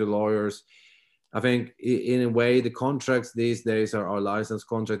working to lawyers, I think in a way the contracts these days are license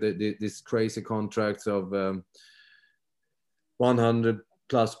contracts, these crazy contracts of 100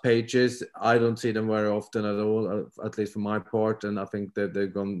 plus pages. I don't see them very often at all, at least for my part. And I think that they're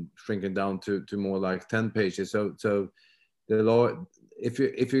gone shrinking down to more like 10 pages. So the law, if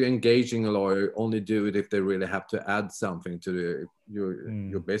you're engaging a lawyer, only do it if they really have to add something to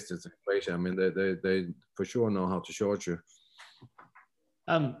your business equation. I mean, they for sure know how to charge you.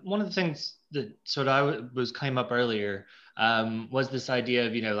 One of the things that sort of came up earlier was this idea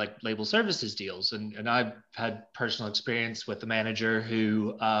of, you know, like label services deals. And I've had personal experience with a manager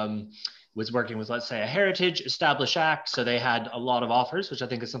who was working with, let's say, a heritage established act. So they had a lot of offers, which I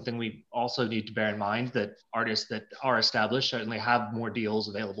think is something we also need to bear in mind, that artists that are established certainly have more deals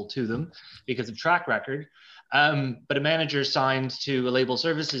available to them because of track record. But a manager signed to a label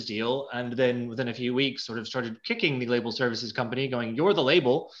services deal, and then within a few weeks sort of started kicking the label services company, going, "You're the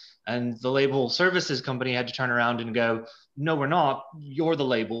label." And the label services company had to turn around and go, "No, we're not. You're the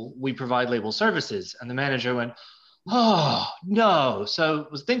label. We provide label services." And the manager went, "Oh, no." So I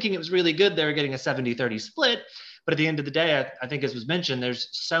was thinking it was really good they were getting a 70-30 split. But at the end of the day, I think, as was mentioned, there's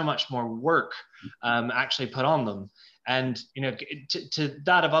so much more work actually put on them. And, you know, to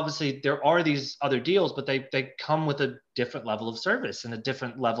that of, obviously there are these other deals, but they come with a different level of service and a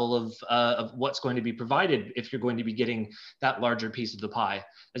different level of what's going to be provided if you're going to be getting that larger piece of the pie.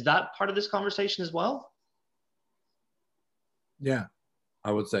 Is that part of this conversation as well? Yeah,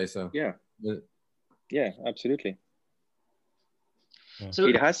 I would say so. Yeah, absolutely. So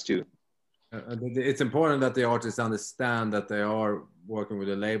it has to. It's important that the artists understand that they are working with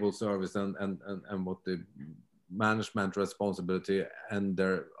a label service and what the management responsibility and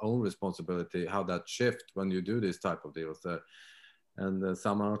their own responsibility, how that shift when you do this type of deals. And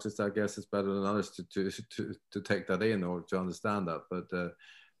some artists, I guess, it's better than others to take that in or to understand that. But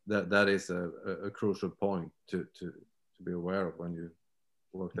that is a crucial point to be aware of when you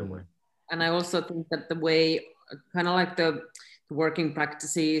work that way. And I also think that the way, kind of like the working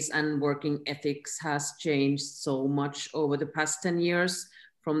practices and working ethics has changed so much over the past 10 years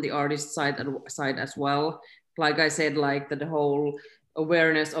from the artist side as well. Like I said, like the whole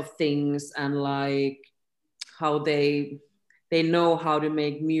awareness of things and like how they know how to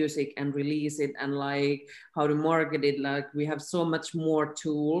make music and release it and like how to market it. Like we have so much more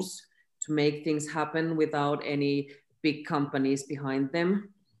tools to make things happen without any big companies behind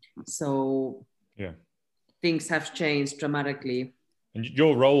them. So yeah, things have changed dramatically. And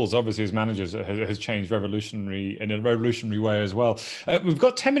your roles, obviously, as managers, has changed in a revolutionary way as well. We've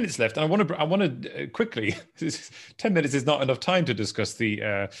got 10 minutes left, and I want to quickly. 10 minutes is not enough time to discuss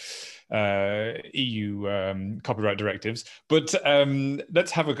the EU copyright directives, but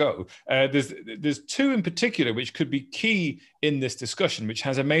let's have a go. There's two in particular which could be key in this discussion, which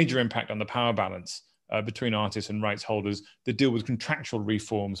has a major impact on the power balance between artists and rights holders that deal with contractual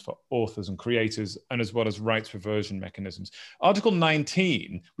reforms for authors and creators, and as well as rights reversion mechanisms. Article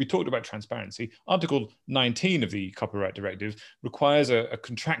 19, we talked about transparency. Article 19 of the Copyright Directive requires a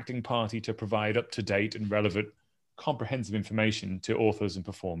contracting party to provide up-to-date and relevant comprehensive information to authors and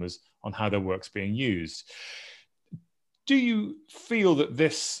performers on how their work's being used. Do you feel that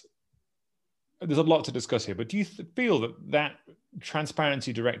there's a lot to discuss here, but do you feel that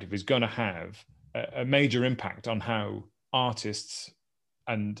transparency directive is going to have a major impact on how artists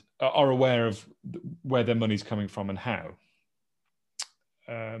and are aware of where their money's coming from and how?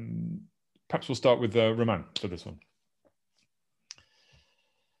 Perhaps we'll start with Roman for this one.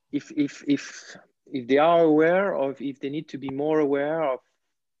 If they are aware of, if they need to be more aware of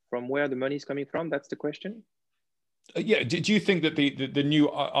from where the money is coming from, that's the question. Yeah, do you think that the new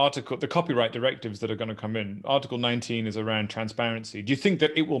article, the copyright directives that are going to come in, Article 19 is around transparency. Do you think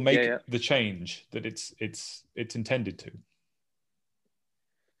that it will make the change that it's intended to?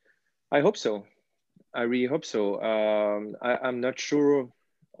 I hope so. I really hope so. I'm not sure,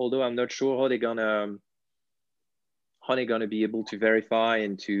 although I'm not sure how they're gonna be able to verify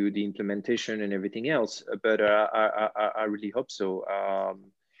into the implementation and everything else. But I really hope so.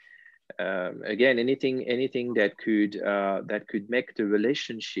 Again, anything that could make the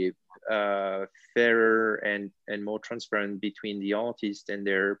relationship fairer and more transparent between the artist and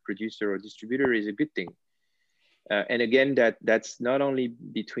their producer or distributor is a good thing. And again, that's not only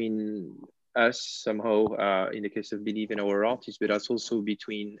between us somehow in the case of Believe in our artists, but that's also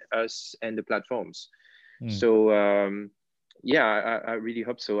between us and the platforms. So yeah, I really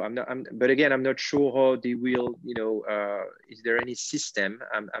hope so. But again, I'm not sure how they will. Is there any system?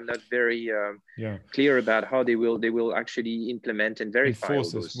 I'm not very clear about how they will actually implement and verify all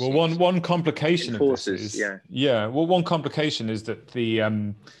those. Well, one complication of this is Well, one complication is that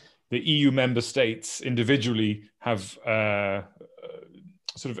the EU member states individually have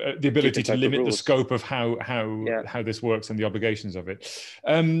sort of the ability to limit the scope of how this works and the obligations of it.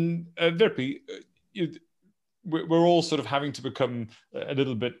 Virpi, we're all sort of having to become a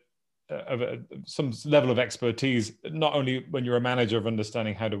little bit of some level of expertise, not only when you're a manager of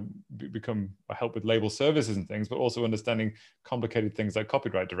understanding how to help with label services and things, but also understanding complicated things like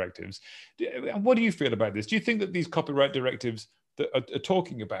copyright directives. What do you feel about this? Do you think that these copyright directives that are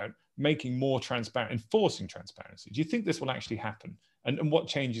talking about making more transparent, enforcing transparency, do you think this will actually happen? And what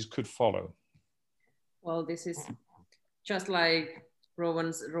changes could follow? Well, this is just like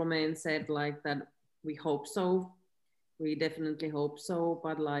Romain said, like that. We hope so. We definitely hope so,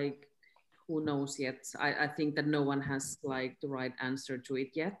 but like, who knows yet? I think that no one has like the right answer to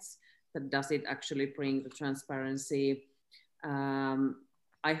it yet. That does it actually bring the transparency?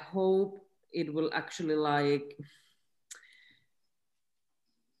 I hope it will actually like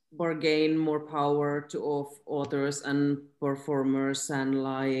gain more power to authors and performers and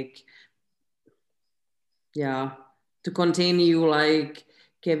like, to continue like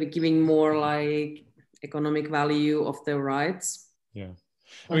giving more like economic value of their rights. Yeah.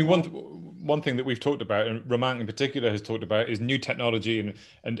 I mean, one thing that we've talked about, and Roman in particular has talked about, is new technology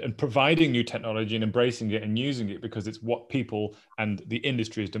and providing new technology and embracing it and using it because it's what people and the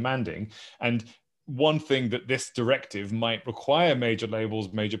industry is demanding. And one thing that this directive might require major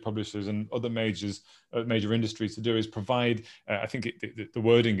labels, major publishers, and other major industries to do is provide, I think the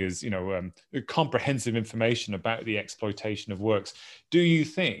wording is, comprehensive information about the exploitation of works. Do you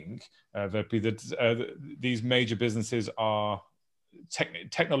think, Virpi, that these major businesses are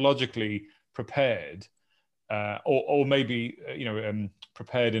technologically prepared, or maybe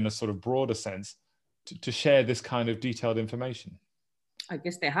prepared in a sort of broader sense to share this kind of detailed information? I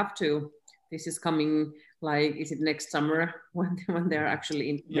guess they have to. This is coming like, is it next summer when they're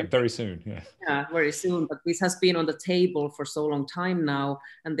actually Yeah, very soon. Yeah. Yeah, very soon. But this has been on the table for so long time now,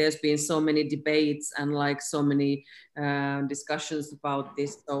 and there's been so many debates and like so many discussions about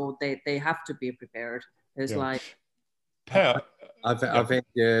this. So they have to be prepared. There's like. Per, I think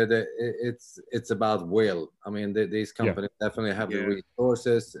it's about will. I mean, these companies definitely have the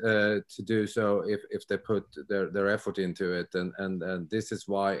resources to do so if they put their effort into it, and this is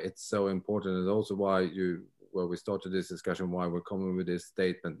why it's so important, and also why we started this discussion, why we're coming with this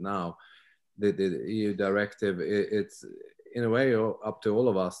statement now. The EU directive, it's in a way up to all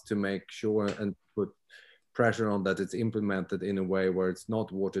of us to make sure and put pressure on that it's implemented in a way where it's not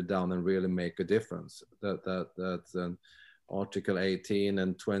watered down and really make a difference. That's Article 18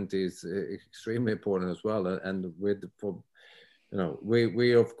 and 20 is extremely important as well. And we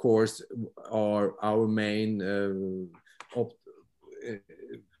of course are our main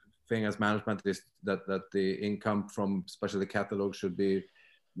thing as management is that the income from especially catalog should be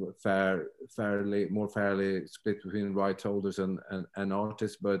more fairly split between right holders and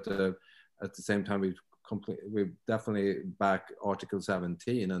artists. But at the same time, we definitely back Article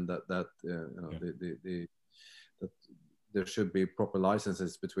 17 and that there should be proper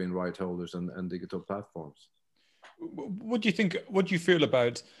licenses between right holders and digital platforms. What do you think? What do you feel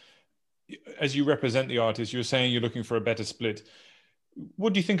about, as you represent the artists, you're saying you're looking for a better split.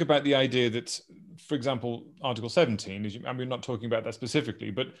 What do you think about the idea that, for example, Article 17, and we're not talking about that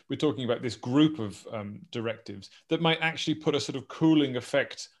specifically, but we're talking about this group of directives that might actually put a sort of cooling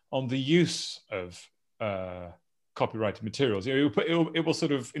effect on the use of copyrighted materials? It will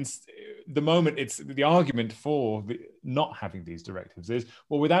sort of, the moment it's the argument for not having these directives is,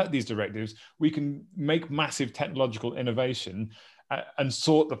 well, without these directives, we can make massive technological innovation and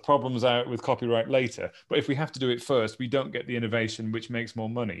sort the problems out with copyright later. But if we have to do it first, we don't get the innovation which makes more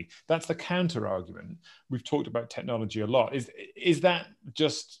money. That's the counter argument. We've talked about technology a lot. Is that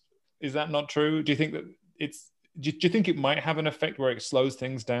not true? Do you think that do you think it might have an effect where it slows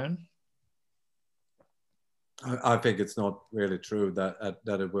things down? I think it's not really true that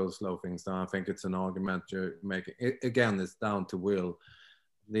it will slow things down. I think it's an argument you're making. Again, it's down to will.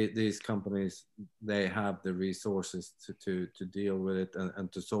 These companies, they have the resources to deal with it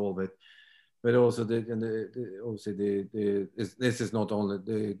and to solve it. But also, obviously, this is not only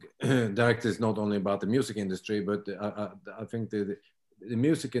the directive is not only about the music industry, but I think the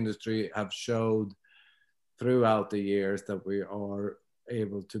music industry have showed throughout the years that we are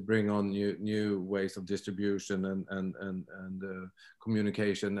able to bring on new ways of distribution and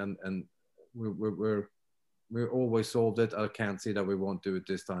communication, and we're always solved it. I can't see that we won't do it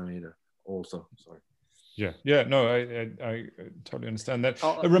this time either. Also, sorry. Yeah, no, I totally understand that.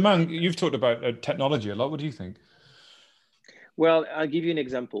 Roman, you've talked about technology a lot. What do you think? Well, I'll give you an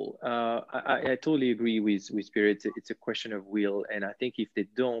example. I totally agree with Spirit. It's a question of will, and I think if they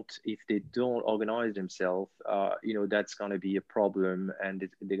don't organize themselves, that's going to be a problem, and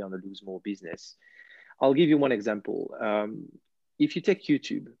they're going to lose more business. I'll give you one example. If you take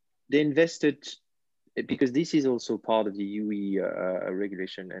YouTube, they invested, because this is also part of the UE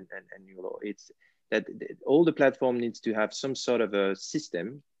regulation and new law. It's that all the platform needs to have some sort of a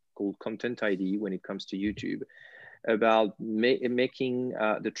system called Content ID when it comes to YouTube, about making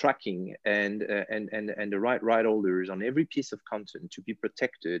the tracking and the right holders on every piece of content to be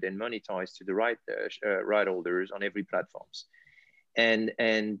protected and monetized to the right holders on every platforms. And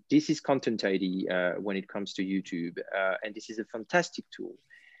this is Content ID when it comes to YouTube, and this is a fantastic tool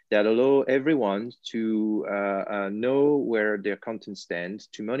that allow everyone to know where their content stands,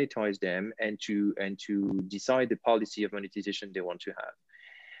 to monetize them, and to decide the policy of monetization they want to have.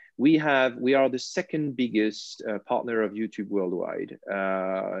 We are the second biggest partner of YouTube worldwide,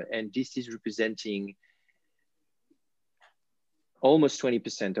 and this is representing almost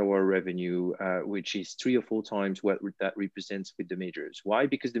 20% of our revenue, which is 3 or 4 times what that represents with the majors. Why?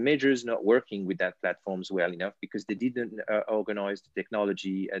 Because the majors not working with that platforms well enough, because they didn't organize the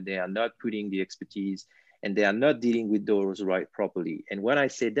technology, and they are not putting the expertise, and they are not dealing with those right properly. And when I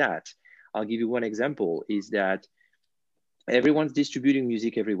say that, I'll give you one example, is that everyone's distributing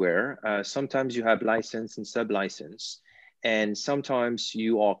music everywhere. Sometimes you have license and sub-license, and sometimes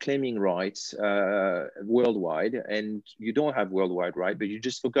you are claiming rights worldwide, and you don't have worldwide right, but you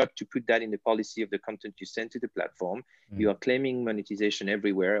just forgot to put that in the policy of the content you send to the platform. You are claiming monetization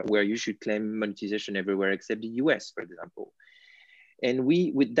everywhere, where you should claim monetization everywhere except the US, for example. And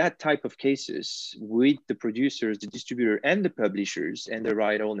with that type of cases, with the producers, the distributor, and the publishers, and the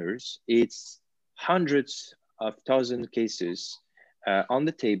right owners, it's hundreds of thousands of cases on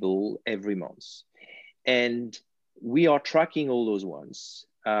the table every month. And we are tracking all those ones.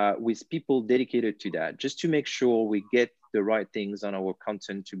 with people dedicated to that, just to make sure we get the right things on our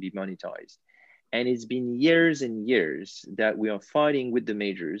content to be monetized. And it's been years and years that we are fighting with the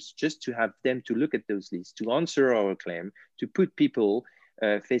majors just to have them to look at those lists, to answer our claim, to put people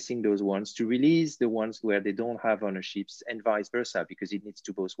facing those ones, to release the ones where they don't have ownerships, and vice versa, because it needs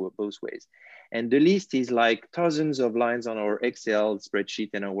to both work both ways. And the list is like thousands of lines on our Excel spreadsheet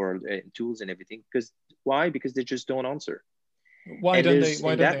and our tools and everything. Because why? Because they just don't answer. Why don't they?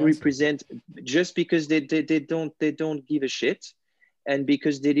 Why don't that they represent just because they don't give a shit, and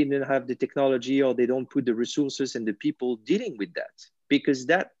because they didn't have the technology, or they don't put the resources and the people dealing with that, because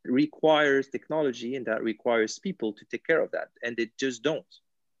that requires technology and that requires people to take care of that, and they just don't.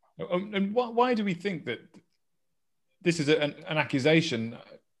 And why do we think that this is an accusation?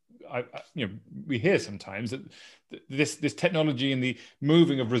 We hear sometimes that this technology and the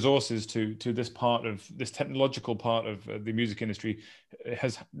moving of resources to this part of this technological part of the music industry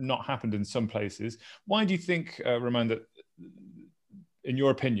has not happened in some places. Why do you think, Roman, that, in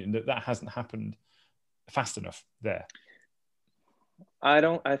your opinion, that hasn't happened fast enough there?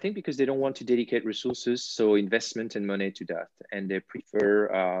 I think because they don't want to dedicate resources, so investment and money to that, and they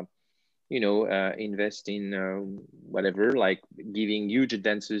prefer invest in whatever, like giving huge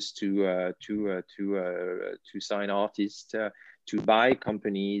advances to sign artists, to buy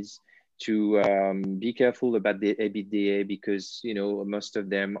companies, to be careful about the EBITDA, because most of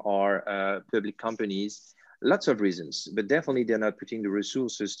them are public companies. Lots of reasons, but definitely they're not putting the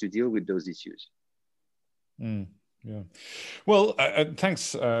resources to deal with those issues. Yeah. Well,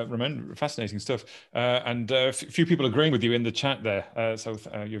 thanks, Roman. Fascinating stuff, and a few people agreeing with you in the chat there. So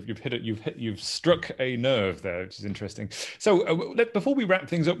you've struck a nerve there, which is interesting. So before we wrap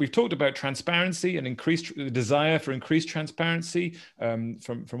things up, we've talked about transparency and increased desire for increased transparency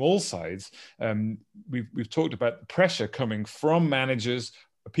from all sides. We've talked about the pressure coming from managers,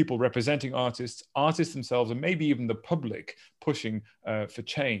 people representing artists themselves, and maybe even the public pushing for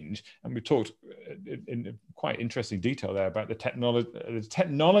change. And we talked in quite interesting detail there about the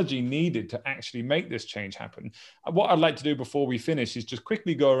technology needed to actually make this change happen. What I'd like to do before we finish is just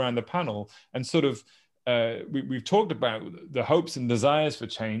quickly go around the panel and sort of we've talked about the hopes and desires for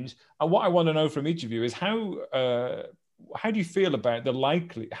change. And what I want to know from each of you is how do you feel about the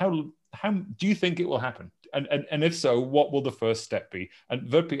likely, how do you think it will happen? And if so, what will the first step be? And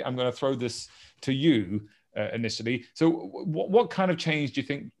Virpi, I'm going to throw this to you initially. So what kind of change do you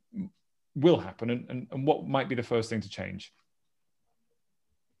think will happen, and what might be the first thing to change?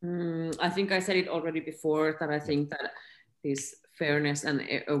 I think I said it already before, that I think that this fairness and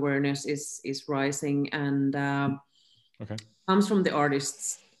awareness is rising, and comes from the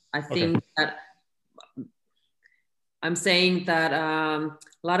artists. I think that I'm saying that a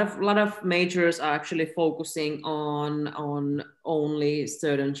lot of majors are actually focusing on only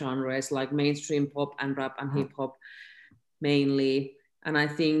certain genres, like mainstream pop and rap and hip hop mainly. And I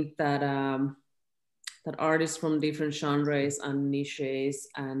think that that artists from different genres and niches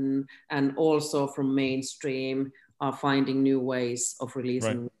and also from mainstream are finding new ways of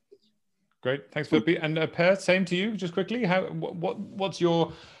releasing. Right. Great, thanks, Virpi. And Per, same to you, just quickly. What's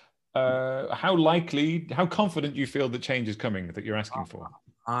your how likely, how confident you feel the change is coming that you're asking for?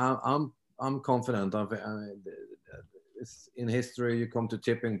 I'm confident. It's in history you come to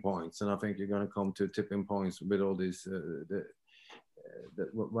tipping points, and I think you're going to come to tipping points with all these.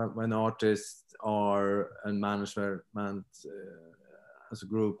 When artists and management as a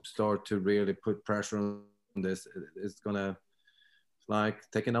group start to really put pressure on this, it's gonna, like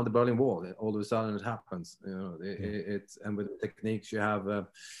taking down the Berlin Wall. All of a sudden it happens. It's, and with the techniques you have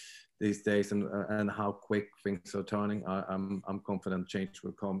these days, and how quick things are turning, I'm confident change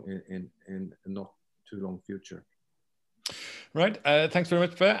will come in a not too long future. Right. Thanks very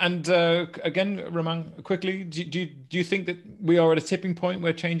much, Per. And again, Roman, quickly, do you think that we are at a tipping point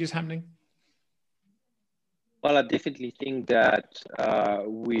where change is happening? Well, I definitely think that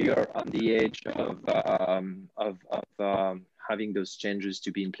we are on the edge of having those changes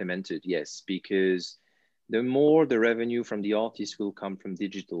to be implemented. Yes, because the more the revenue from the artists will come from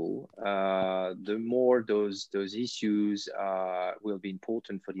digital, the more those issues will be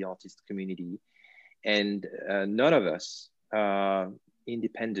important for the artist community. And none of us,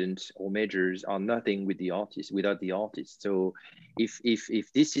 independent or majors, are nothing without the artist. So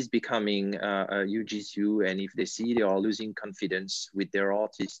if this is becoming a huge issue, and if they see they are losing confidence with their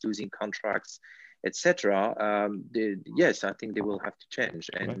artists, losing contracts, etc., yes, I think they will have to change.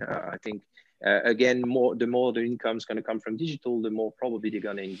 And I think again, the more the income is going to come from digital, the more probably they're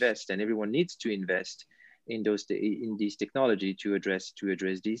going to invest, and everyone needs to invest in this technology to address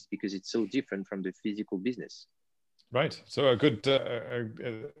this, because it's so different from the physical business. Right. So a good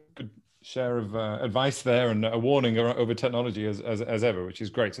good share of advice there, and a warning over technology as ever, which is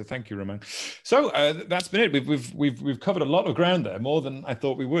great. So thank you, Roman. So that's been it. We've covered a lot of ground there, more than I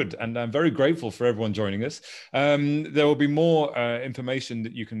thought we would, and I'm very grateful for everyone joining us. There will be more information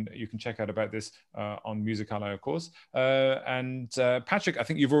that you can check out about this on Music Ally, of course. And Patrick, I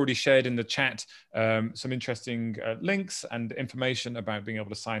think you've already shared in the chat some interesting links and information about being able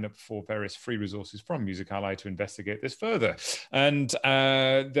to sign up for various free resources from Music Ally to investigate this further. And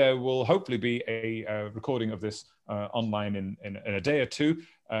there will hopefully be a recording of this online in a day or two.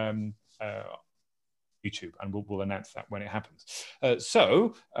 YouTube, and we'll announce that when it happens. Thank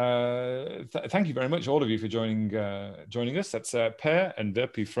you very much, all of you, for joining us. That's Per and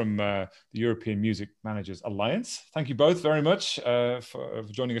Verpi from the European Music Managers Alliance. Thank you both very much for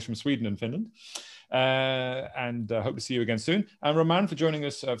joining us from Sweden and Finland. And hope to see you again soon. And Roman for joining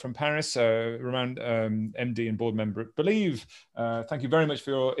us from Paris. Roman, MD and board member at Believe. Thank you very much for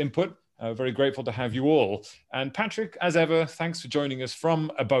your input. Very grateful to have you all. And Patrick, as ever, thanks for joining us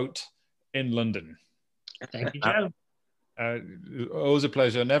from a boat in London. Thank you, Joe. Always a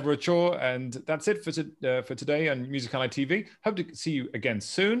pleasure, never a chore. And that's it for today on Music Ally TV. Hope to see you again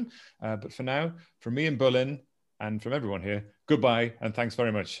soon. But for now, from me in Berlin and from everyone here, goodbye and thanks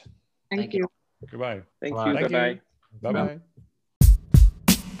very much. Thank you. Goodbye. Thank you. Bye-bye. Bye-bye.